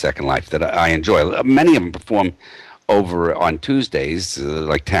performers here in Second Life that I enjoy. Many of them perform over on Tuesdays,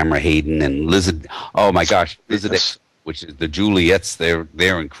 like Tamara Hayden and Lizard. Oh my gosh, Lizard, which is the Juliets. They're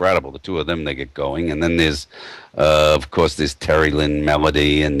incredible. The two of them, they get going. And then there's, of course, there's Terry Lynn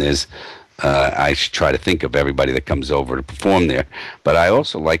Melody, and there's, I should try to think of everybody that comes over to perform there. But I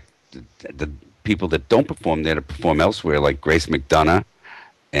also like the people that don't perform there to perform elsewhere, like Grace McDonough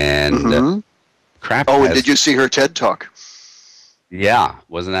and Crap. Oh, and did you see her TED Talk? Yeah,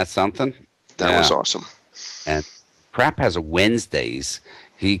 wasn't that something? That was awesome. And Crap has a Wednesdays.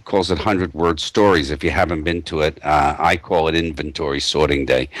 He calls it 100-word stories. If you haven't been to it, I call it inventory sorting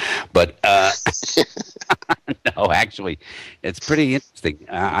day. But no, actually, it's pretty interesting.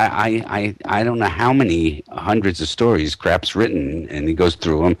 I don't know how many hundreds of stories Crap's written, and he goes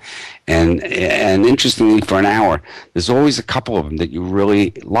through them. And interestingly, for an hour, there's always a couple of them that you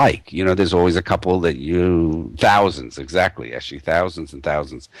really like. You know, there's always a couple that thousands, exactly, actually, thousands and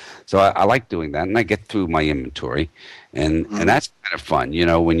thousands. So I like doing that, and I get through my inventory. And that's kind of fun, you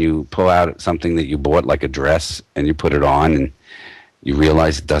know, when you pull out something that you bought, like a dress, and you put it on, and you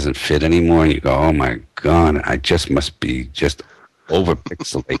realize it doesn't fit anymore, and you go, oh my God, I just must be just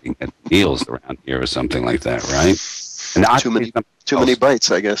over-pixelating at heels around here or something like that, right? And too many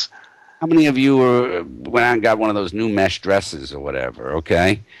bites, I guess. How many of you went out and got one of those new mesh dresses or whatever,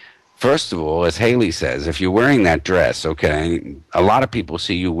 okay? First of all, as Haley says, if you're wearing that dress, okay, a lot of people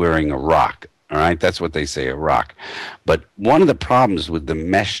see you wearing a rock. All right, that's what they say, a rock. But one of the problems with the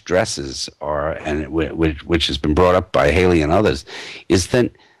mesh dresses which has been brought up by Haley and others, is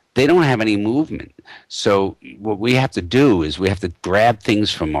that they don't have any movement. So what we have to do is we have to grab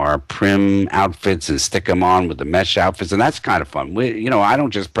things from our prim outfits and stick them on with the mesh outfits, and that's kind of fun. I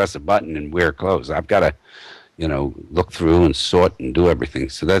don't just press a button and wear clothes. I've got to, look through and sort and do everything.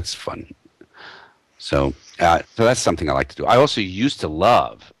 So that's fun. So that's something I like to do. I also used to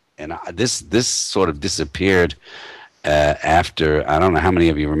love. And this sort of disappeared after, I don't know how many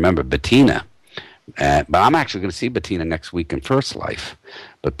of you remember Bettina. But I'm actually going to see Bettina next week in First Life.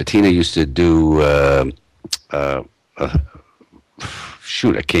 But Bettina used to do,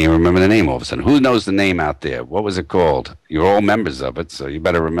 shoot, I can't even remember the name all of a sudden. Who knows the name out there? What was it called? You're all members of it, so you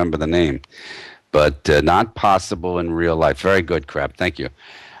better remember the name. But Not Possible in Real Life. Very good, Crap. Thank you.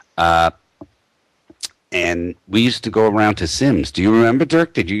 And we used to go around to Sims. Do you remember,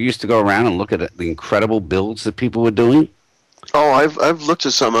 Dirk? Did you used to go around and look at the incredible builds that people were doing? Oh, I've looked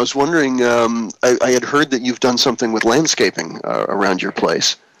at some. I was wondering, I had heard that you've done something with landscaping around your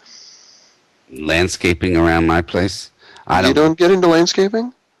place. Landscaping around my place? You don't get into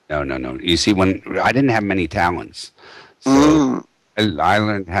landscaping? No. You see, when I didn't have many talents, so I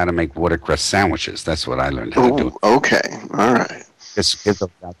learned how to make watercress sandwiches. That's what I learned how to do. Okay, all right. Just give them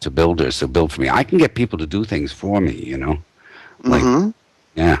out to builders to build for me. I can get people to do things for me, Like,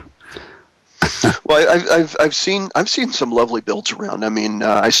 yeah. Well, I've seen some lovely builds around. I mean,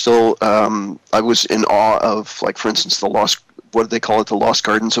 I still I was in awe of, like, for instance, what do they call it, the Lost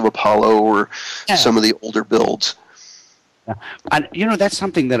Gardens of Apollo, or some of the older builds. Yeah. And, that's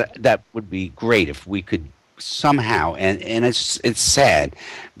something that would be great if we could somehow, and it's sad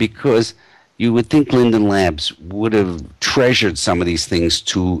because you would think Linden Labs would have treasured some of these things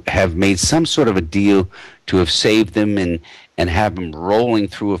to have made some sort of a deal to have saved them and have them rolling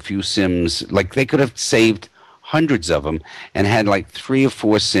through a few Sims. Like, they could have saved hundreds of them and had like 3 or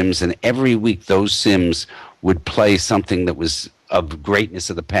 4 Sims, and every week those Sims would play something that was of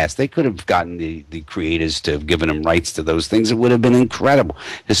greatness of the past. They could have gotten the creators to have given them rights to those things. It would have been incredible.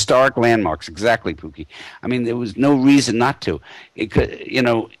 Historic landmarks, exactly, Pookie. I mean, there was no reason not to. It could,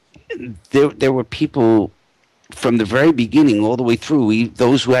 there were people from the very beginning all the way through,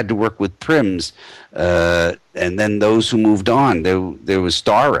 those who had to work with prims, and then those who moved on. There was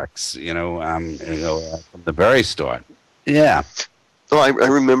Starex, from the very start. Yeah. Oh, I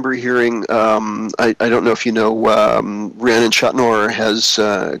remember hearing, I don't know if you know, Rhiannon Chatnor has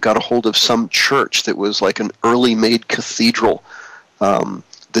got a hold of some church that was like an early made cathedral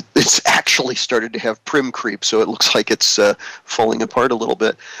that it's actually started to have prim creep, so it looks like it's falling apart a little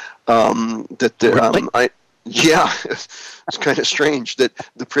bit. Really? Yeah, it's kind of strange that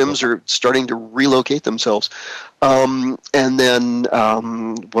the prims are starting to relocate themselves. And then,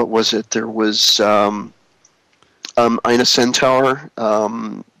 what was it? There was Ina Centaur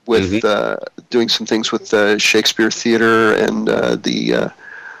with doing some things with the Shakespeare Theater and the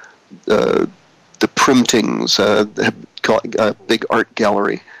Primtings, big art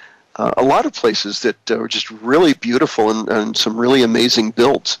gallery. A lot of places that are just really beautiful and some really amazing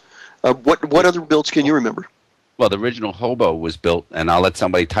builds. What other builds can you remember? Well, the original hobo was built, and I'll let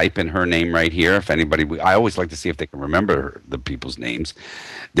somebody type in her name right here. If anybody, I always like to see if they can remember the people's names.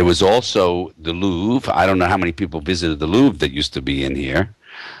 There was also the Louvre. I don't know how many people visited the Louvre that used to be in here.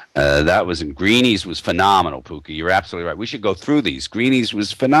 That was in Greenie's was phenomenal, Pookie. You're absolutely right. We should go through these. Greenie's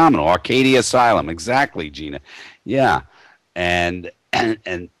was phenomenal. Arcadia Asylum, exactly, Gina. Yeah, and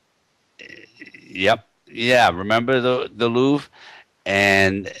yep, yeah. Remember the Louvre,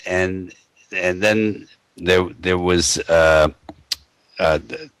 and then there was the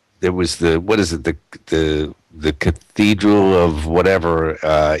what is it, the Cathedral of whatever,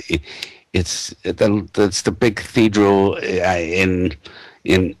 it's the big cathedral in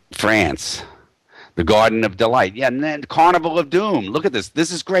France, the Garden of Delight. Yeah, and then Carnival of Doom. Look at this.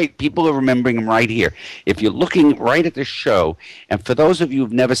 This is great. People are remembering them right here. If you're looking right at the show, and for those of you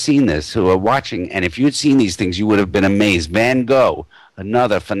who've never seen this, who are watching, and if you'd seen these things, you would have been amazed. Van Gogh,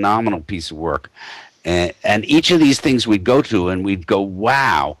 another phenomenal piece of work. And each of these things we'd go to, and we'd go,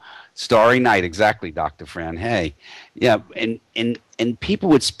 wow. Starry Night, exactly, Dr. Fran. Hey. Yeah, and people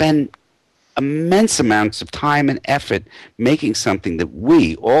would spend immense amounts of time and effort making something that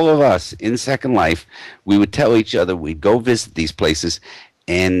we, all of us in Second Life, we would tell each other we'd go visit these places,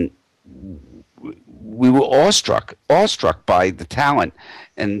 and we were awestruck by the talent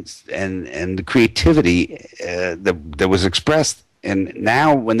and the creativity that was expressed. And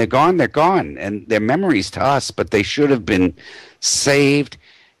now when they're gone, and they're memories to us, but they should have been saved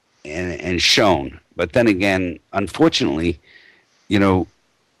and shown. But then again, unfortunately,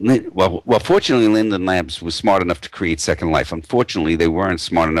 fortunately, Linden Labs was smart enough to create Second Life. Unfortunately, they weren't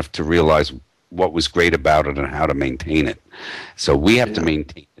smart enough to realize what was great about it and how to maintain it. So we have to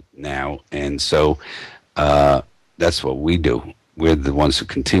maintain it now, and so that's what we do. We're the ones who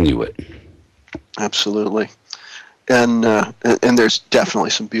continue it. Absolutely. And there's definitely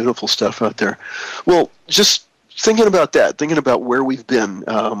some beautiful stuff out there. Well, just thinking about that, thinking about where we've been,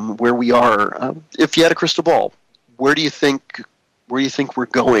 where we are. If you had a crystal ball, where do you think we're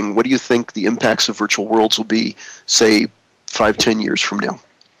going? What do you think the impacts of virtual worlds will be, say, 5-10 years from now?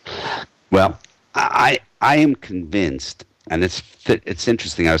 Well, I am convinced, and it's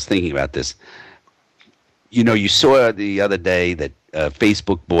interesting. I was thinking about this. You saw the other day that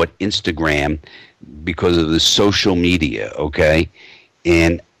Facebook bought Instagram because of the social media, okay?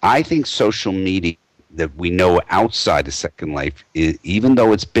 And I think social media that we know outside of Second Life, even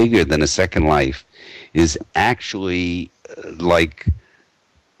though it's bigger than a Second Life, is actually like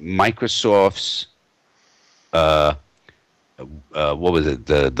Microsoft's, what was it,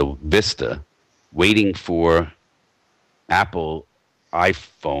 the Vista, waiting for Apple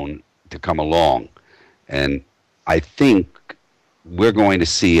iPhone to come along. And I think we're going to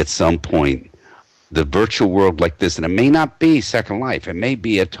see at some point the virtual world like this, and it may not be Second Life. It may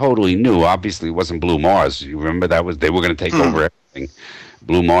be a totally new. Obviously, it wasn't Blue Mars. You remember they were going to take over everything.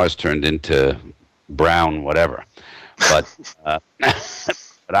 Blue Mars turned into brown, whatever. But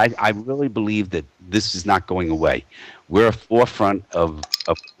but I really believe that this is not going away. We're a forefront of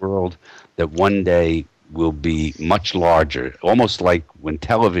a world that one day will be much larger, almost like when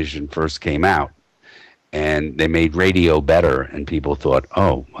television first came out. And they made radio better, and people thought,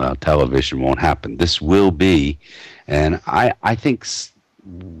 oh, well, television won't happen. This will be. And I think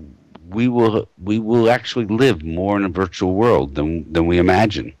we will actually live more in a virtual world than we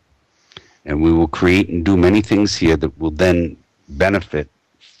imagine. And we will create and do many things here that will then benefit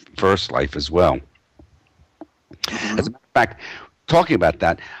First Life as well. As a matter of fact, talking about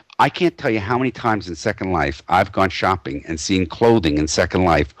that, I can't tell you how many times in Second Life I've gone shopping and seen clothing in Second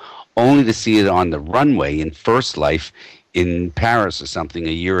Life only to see it on the runway in First Life in Paris or something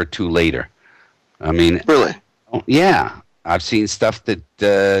a year or two later. I mean, really? Yeah, I've seen stuff that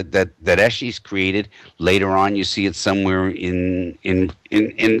Eshi's created. Later on, you see it somewhere in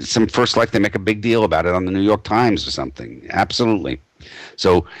some First Life. They make a big deal about it on the New York Times or something. Absolutely.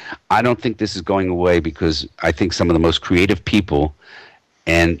 So I don't think this is going away, because I think some of the most creative people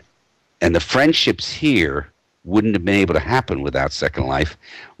and the friendships here wouldn't have been able to happen without Second Life,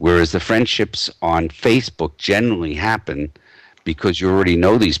 whereas the friendships on Facebook generally happen because you already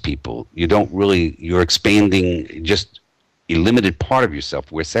know these people. You're expanding just a limited part of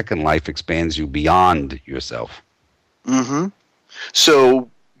yourself, where Second Life expands you beyond yourself. Mm-hmm. So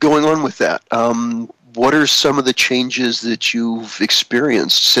going on with that, what are some of the changes that you've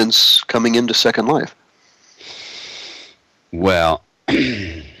experienced since coming into Second Life? Well,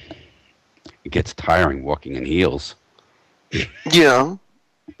 it gets tiring walking in heels. Yeah,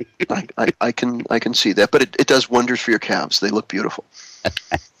 I can see that, but it does wonders for your calves. They look beautiful.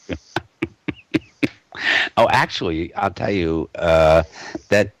 Oh, actually, I'll tell you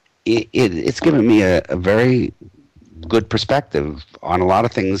that it's given me a very good perspective on a lot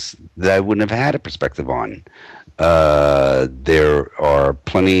of things that I wouldn't have had a perspective on. There are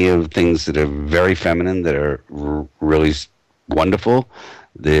plenty of things that are very feminine that are really wonderful.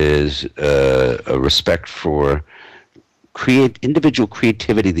 There's a respect for individual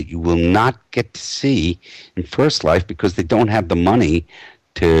creativity that you will not get to see in First Life, because they don't have the money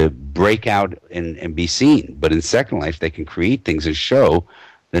to break out and be seen. But in Second Life, they can create things and show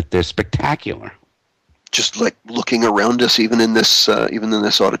that they're spectacular. Just like looking around us, even in this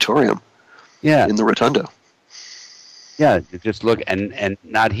auditorium, yeah, in the rotunda. Yeah, just look and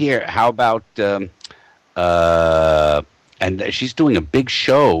not here. How about and she's doing a big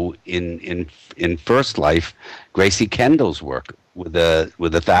show in First Life, Gracie Kendall's work with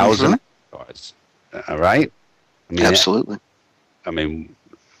 1,000 stars. All right, I mean, absolutely. I mean,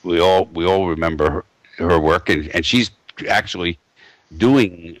 we all remember her work, and she's actually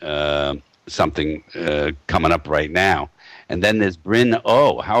doing something coming up right now. And then there's Bryn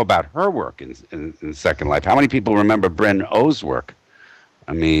O. How about her work in Second Life? How many people remember Bryn O's work?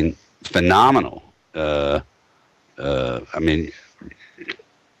 I mean, phenomenal. I mean,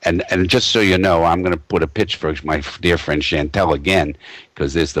 and just so you know, I'm going to put a pitch for my dear friend Chantel again,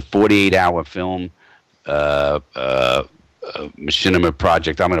 because there's the 48-hour film Machinima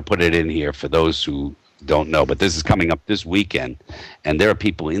Project. I'm going to put it in here for those who don't know, but this is coming up this weekend, and there are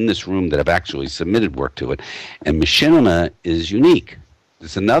people in this room that have actually submitted work to it. And Machinima is unique.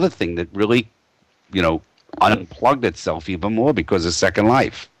 It's another thing that really, unplugged itself even more because of Second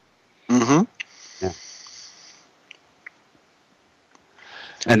Life. Mm-hmm. Yeah.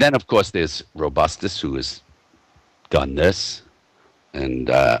 And then, of course, there's Robustus, who has done this, and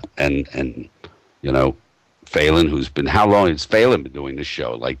Phelan, who's been, how long has Phelan been doing this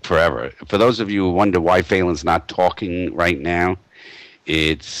show? Like forever. For those of you who wonder why Phelan's not talking right now,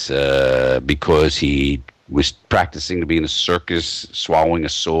 it's because he was practicing to be in a circus, swallowing a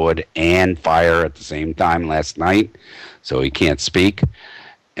sword and fire at the same time last night, so he can't speak.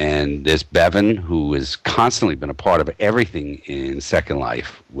 And there's Bevan, who has constantly been a part of everything in Second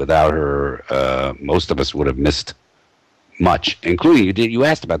Life. Without her, most of us would have missed much, including you. You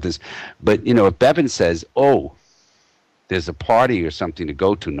asked about this, but if Bevan says, "Oh, there's a party or something to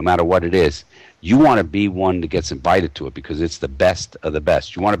go to," no matter what it is, you want to be one that gets invited to it, because it's the best of the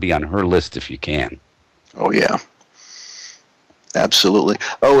best. You want to be on her list if you can. Oh yeah, absolutely.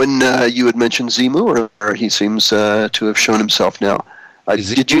 Oh, and you had mentioned Zimu, or he seems to have shown himself now.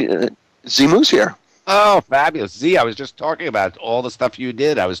 Did you? Zimu's here. Oh, fabulous. Z, I was just talking about all the stuff you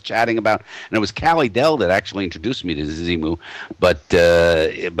did. I was chatting about, and it was Callie Dell that actually introduced me to Zimu, but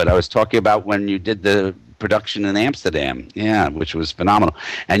I was talking about when you did the production in Amsterdam, yeah, which was phenomenal.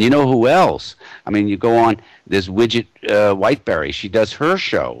 And you know who else? I mean, you go on, there's Widget Whiteberry. She does her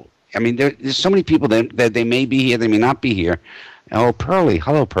show. I mean, there's so many people that they may be here, they may not be here. Oh, Pearlie.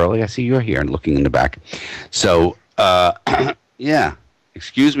 Hello, Pearlie. I see you're here and looking in the back. So, yeah.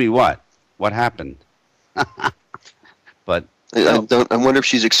 Excuse me, what? What happened? But I wonder if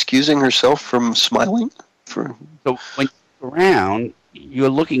she's excusing herself from smiling. So when you're around, you're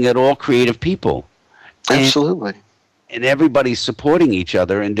looking at all creative people. Absolutely. And everybody's supporting each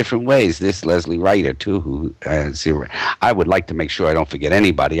other in different ways. This Leslie Ryder, too, who I would like to make sure I don't forget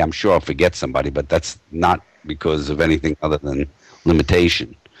anybody. I'm sure I'll forget somebody, but that's not because of anything other than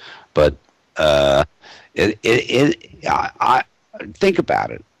limitation. But I think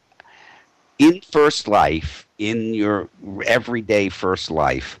about it. In First Life, in your everyday First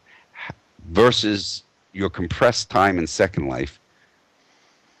Life versus your compressed time in Second Life,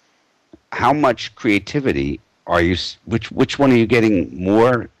 how much creativity are you, which one are you getting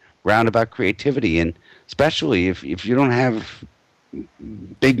more roundabout creativity in, especially if you don't have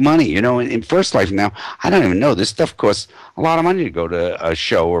big money? In First Life now, I don't even know. This stuff costs a lot of money to go to a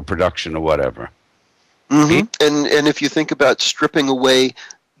show or production or whatever. Mm-hmm. And if you think about stripping away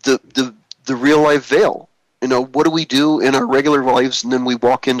the real life veil, what do we do in our regular lives, and then we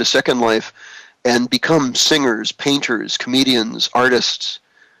walk into Second Life and become singers, painters, comedians, artists?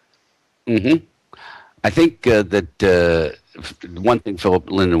 Mm-hmm. I think that one thing Philip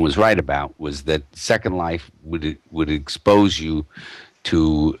Linden was right about was that Second Life would expose you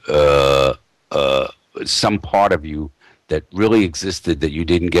to some part of you that really existed that you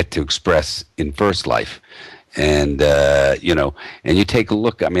didn't get to express in First Life. And, and you take a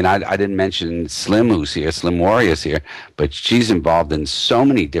look. I mean, I didn't mention Slim, who's here, Slim Warrior's here, but she's involved in so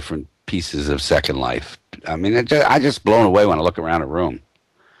many different pieces of Second Life. I mean, I just blown away when I look around a room.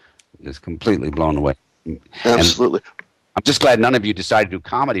 Just completely blown away. Absolutely. And I'm just glad none of you decided to do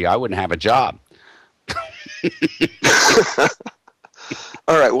comedy. I wouldn't have a job.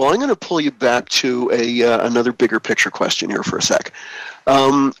 All right. Well, I'm going to pull you back to another bigger picture question here for a sec.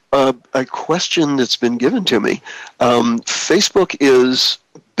 A question that's been given to me. Facebook is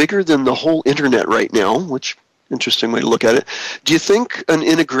bigger than the whole internet right now, which interesting way to look at it. Do you think an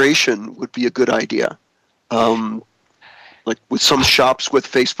integration would be a good idea? Like with some shops with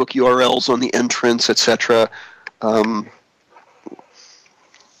Facebook URLs on the entrance, etc. I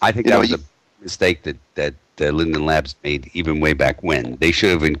think that was a mistake that Linden Labs made even way back when. They should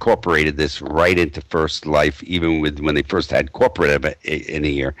have incorporated this right into First Life, even when they first had corporate in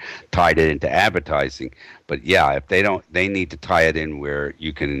here, tied it into advertising. But yeah, if they don't, they need to tie it in where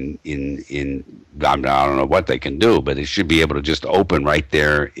you can I don't know what they can do, but it should be able to just open right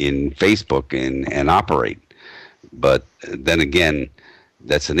there in Facebook and operate. But then again,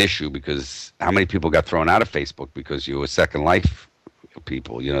 that's an issue because how many people got thrown out of Facebook because you were Second Life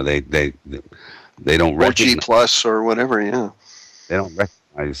people? They don't recognize, or G Plus or whatever. Yeah, they don't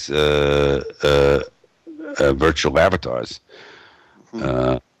recognize virtual avatars.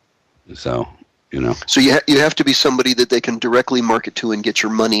 Mm-hmm. So you have to be somebody that they can directly market to and get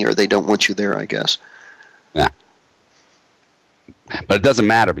your money, or they don't want you there, I guess. Yeah. But it doesn't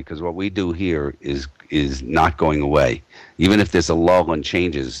matter because what we do here is not going away. Even if there's a lull and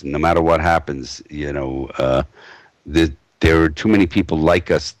changes, no matter what happens, there are too many people like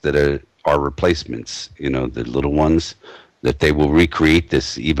us that are replacements, the little ones, that they will recreate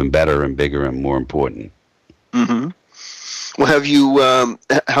this even better and bigger and more important. Mm-hmm. Well,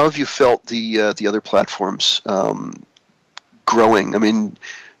 how have you felt the other platforms growing? I mean,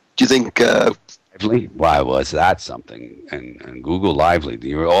 do you think... Why was that something? And Google Lively. Do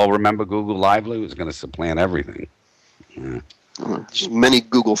you all remember Google Lively? It was going to supplant everything. Yeah. There's many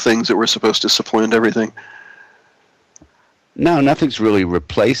Google things that were supposed to supplant everything. No, nothing's really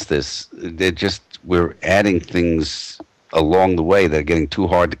replaced this. We're adding things along the way that are getting too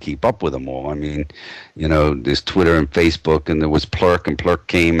hard to keep up with them all. I mean, there's Twitter and Facebook, and there was Plurk, and Plurk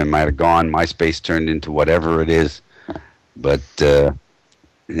came and might have gone. MySpace turned into whatever it is. But...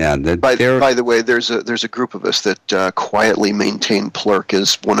 yeah. By the way, there's a group of us that quietly maintain Plurk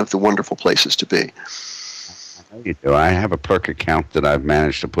as one of the wonderful places to be. I know you do. I have a Plurk account that I've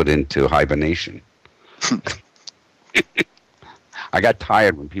managed to put into hibernation. I got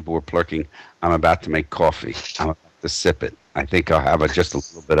tired when people were plurking. I'm about to make coffee. I'm about to sip it. I think I'll have just a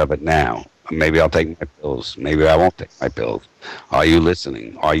little bit of it now. Maybe I'll take my pills. Maybe I won't take my pills. Are you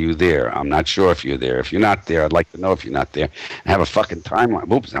listening? Are you there? I'm not sure if you're there. If you're not there, I'd like to know if you're not there. Have a fucking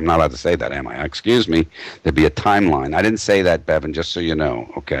timeline. Oops, I'm not allowed to say that, am I? Excuse me. There'd be a timeline. I didn't say that, Bevan, just so you know,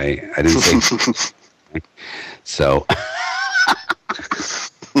 okay? I didn't say... So...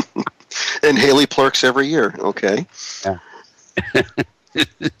 And Haley plurks every year, okay? Yeah.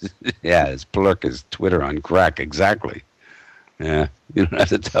 Yeah, his plurk is Twitter on crack, exactly. Yeah, you don't have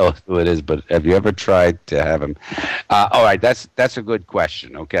to tell us who it is, but have you ever tried to have him? All right, that's a good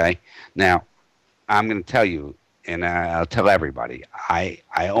question, okay? Now, I'm going to tell you, and I'll tell everybody, I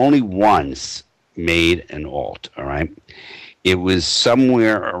only once made an alt, all right? It was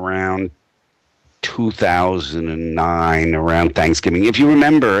somewhere around 2009, around Thanksgiving. If you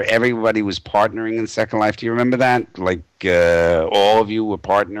remember, everybody was partnering in Second Life. Do you remember that? Like all of you were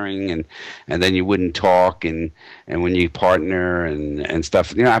partnering, and then you wouldn't talk, and when you partner and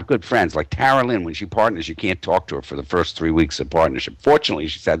stuff. I have good friends like Tara Lynn. When she partners, you can't talk to her for the first 3 weeks of partnership. Fortunately,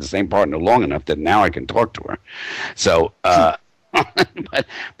 she's had the same partner long enough that now I can talk to her. So,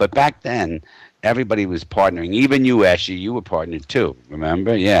 but back then, everybody was partnering. Even you, Ashley, you were partnered too.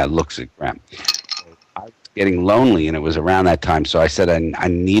 Remember? Yeah, looks at crap. I was getting lonely, and it was around that time. So I said I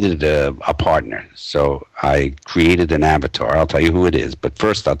needed a partner. So I created an avatar. I'll tell you who it is. But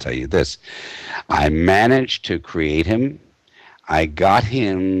first, I'll tell you this. I managed to create him. I got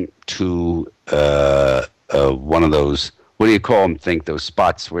him to one of those what do you call them? Think those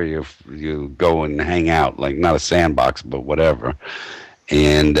spots where you go and hang out, like not a sandbox, but whatever.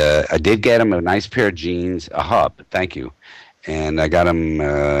 And I did get him a nice pair of jeans, a hub. Thank you. And I got him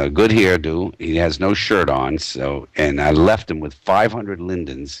a good hairdo. He has no shirt on, and I left him with 500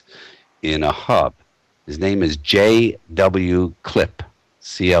 lindens in a hub. His name is J.W. Clip,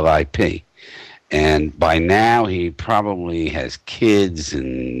 C-L-I-P. And by now, he probably has kids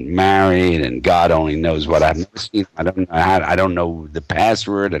and married, and God only knows what. I've never seen. I don't know the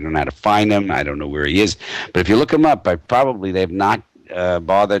password. I don't know how to find him. I don't know where he is. But if you look him up, they've not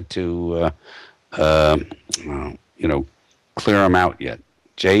bothered to, clear him out yet.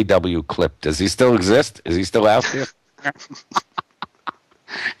 J.W. Clip. Does he still exist? Is he still out there?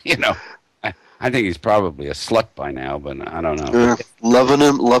 I think he's probably a slut by now, but I don't know. Love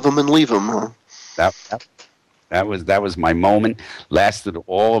him and leave him, huh? That was my moment. Lasted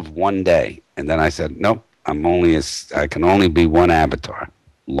all of one day, and then I said, "Nope, I can only be one avatar,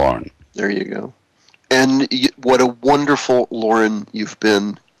 Lauren." There you go. And what a wonderful Lauren you've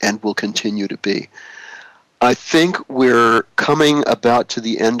been and will continue to be. I think we're coming about to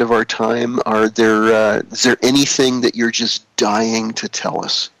the end of our time. Is there anything that you're just dying to tell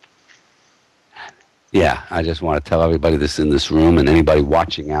us? Yeah, I just want to tell everybody that's in this room and anybody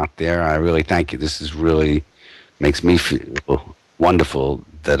watching out there, I really thank you. This is really makes me feel wonderful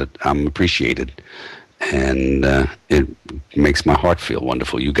that I'm appreciated. And it makes my heart feel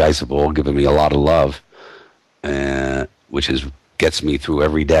wonderful. You guys have all given me a lot of love, which gets me through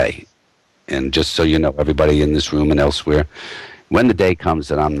every day. And just so you know, everybody in this room and elsewhere, when the day comes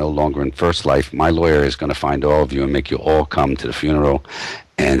that I'm no longer in First Life, my lawyer is going to find all of you and make you all come to the funeral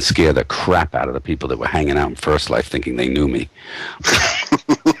and scare the crap out of the people that were hanging out in First Life thinking they knew me.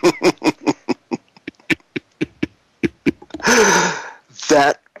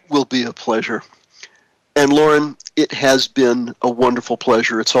 That will be a pleasure. And Lauren, it has been a wonderful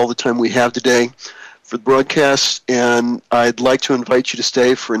pleasure. It's all the time we have today for the broadcast, and I'd like to invite you to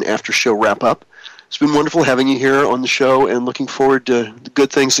stay for an after-show wrap-up. It's been wonderful having you here on the show and looking forward to the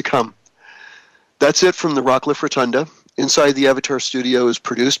good things to come. That's it from the Rockcliffe Rotunda. Inside the Avatar Studio is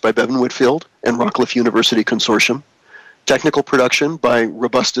produced by Bevan Whitfield and Rockcliffe University Consortium. Technical production by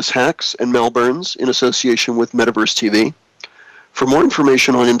Robustus Hacks and Mel Burns in association with Metaverse TV. For more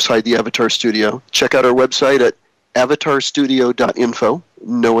information on Inside the Avatar Studio, check out our website at avatarstudio.info,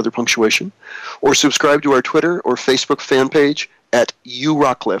 no other punctuation, or subscribe to our Twitter or Facebook fan page at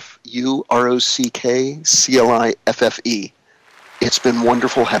uRockcliffe, UROCKCLIFFE. It's been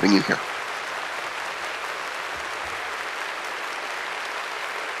wonderful having you here.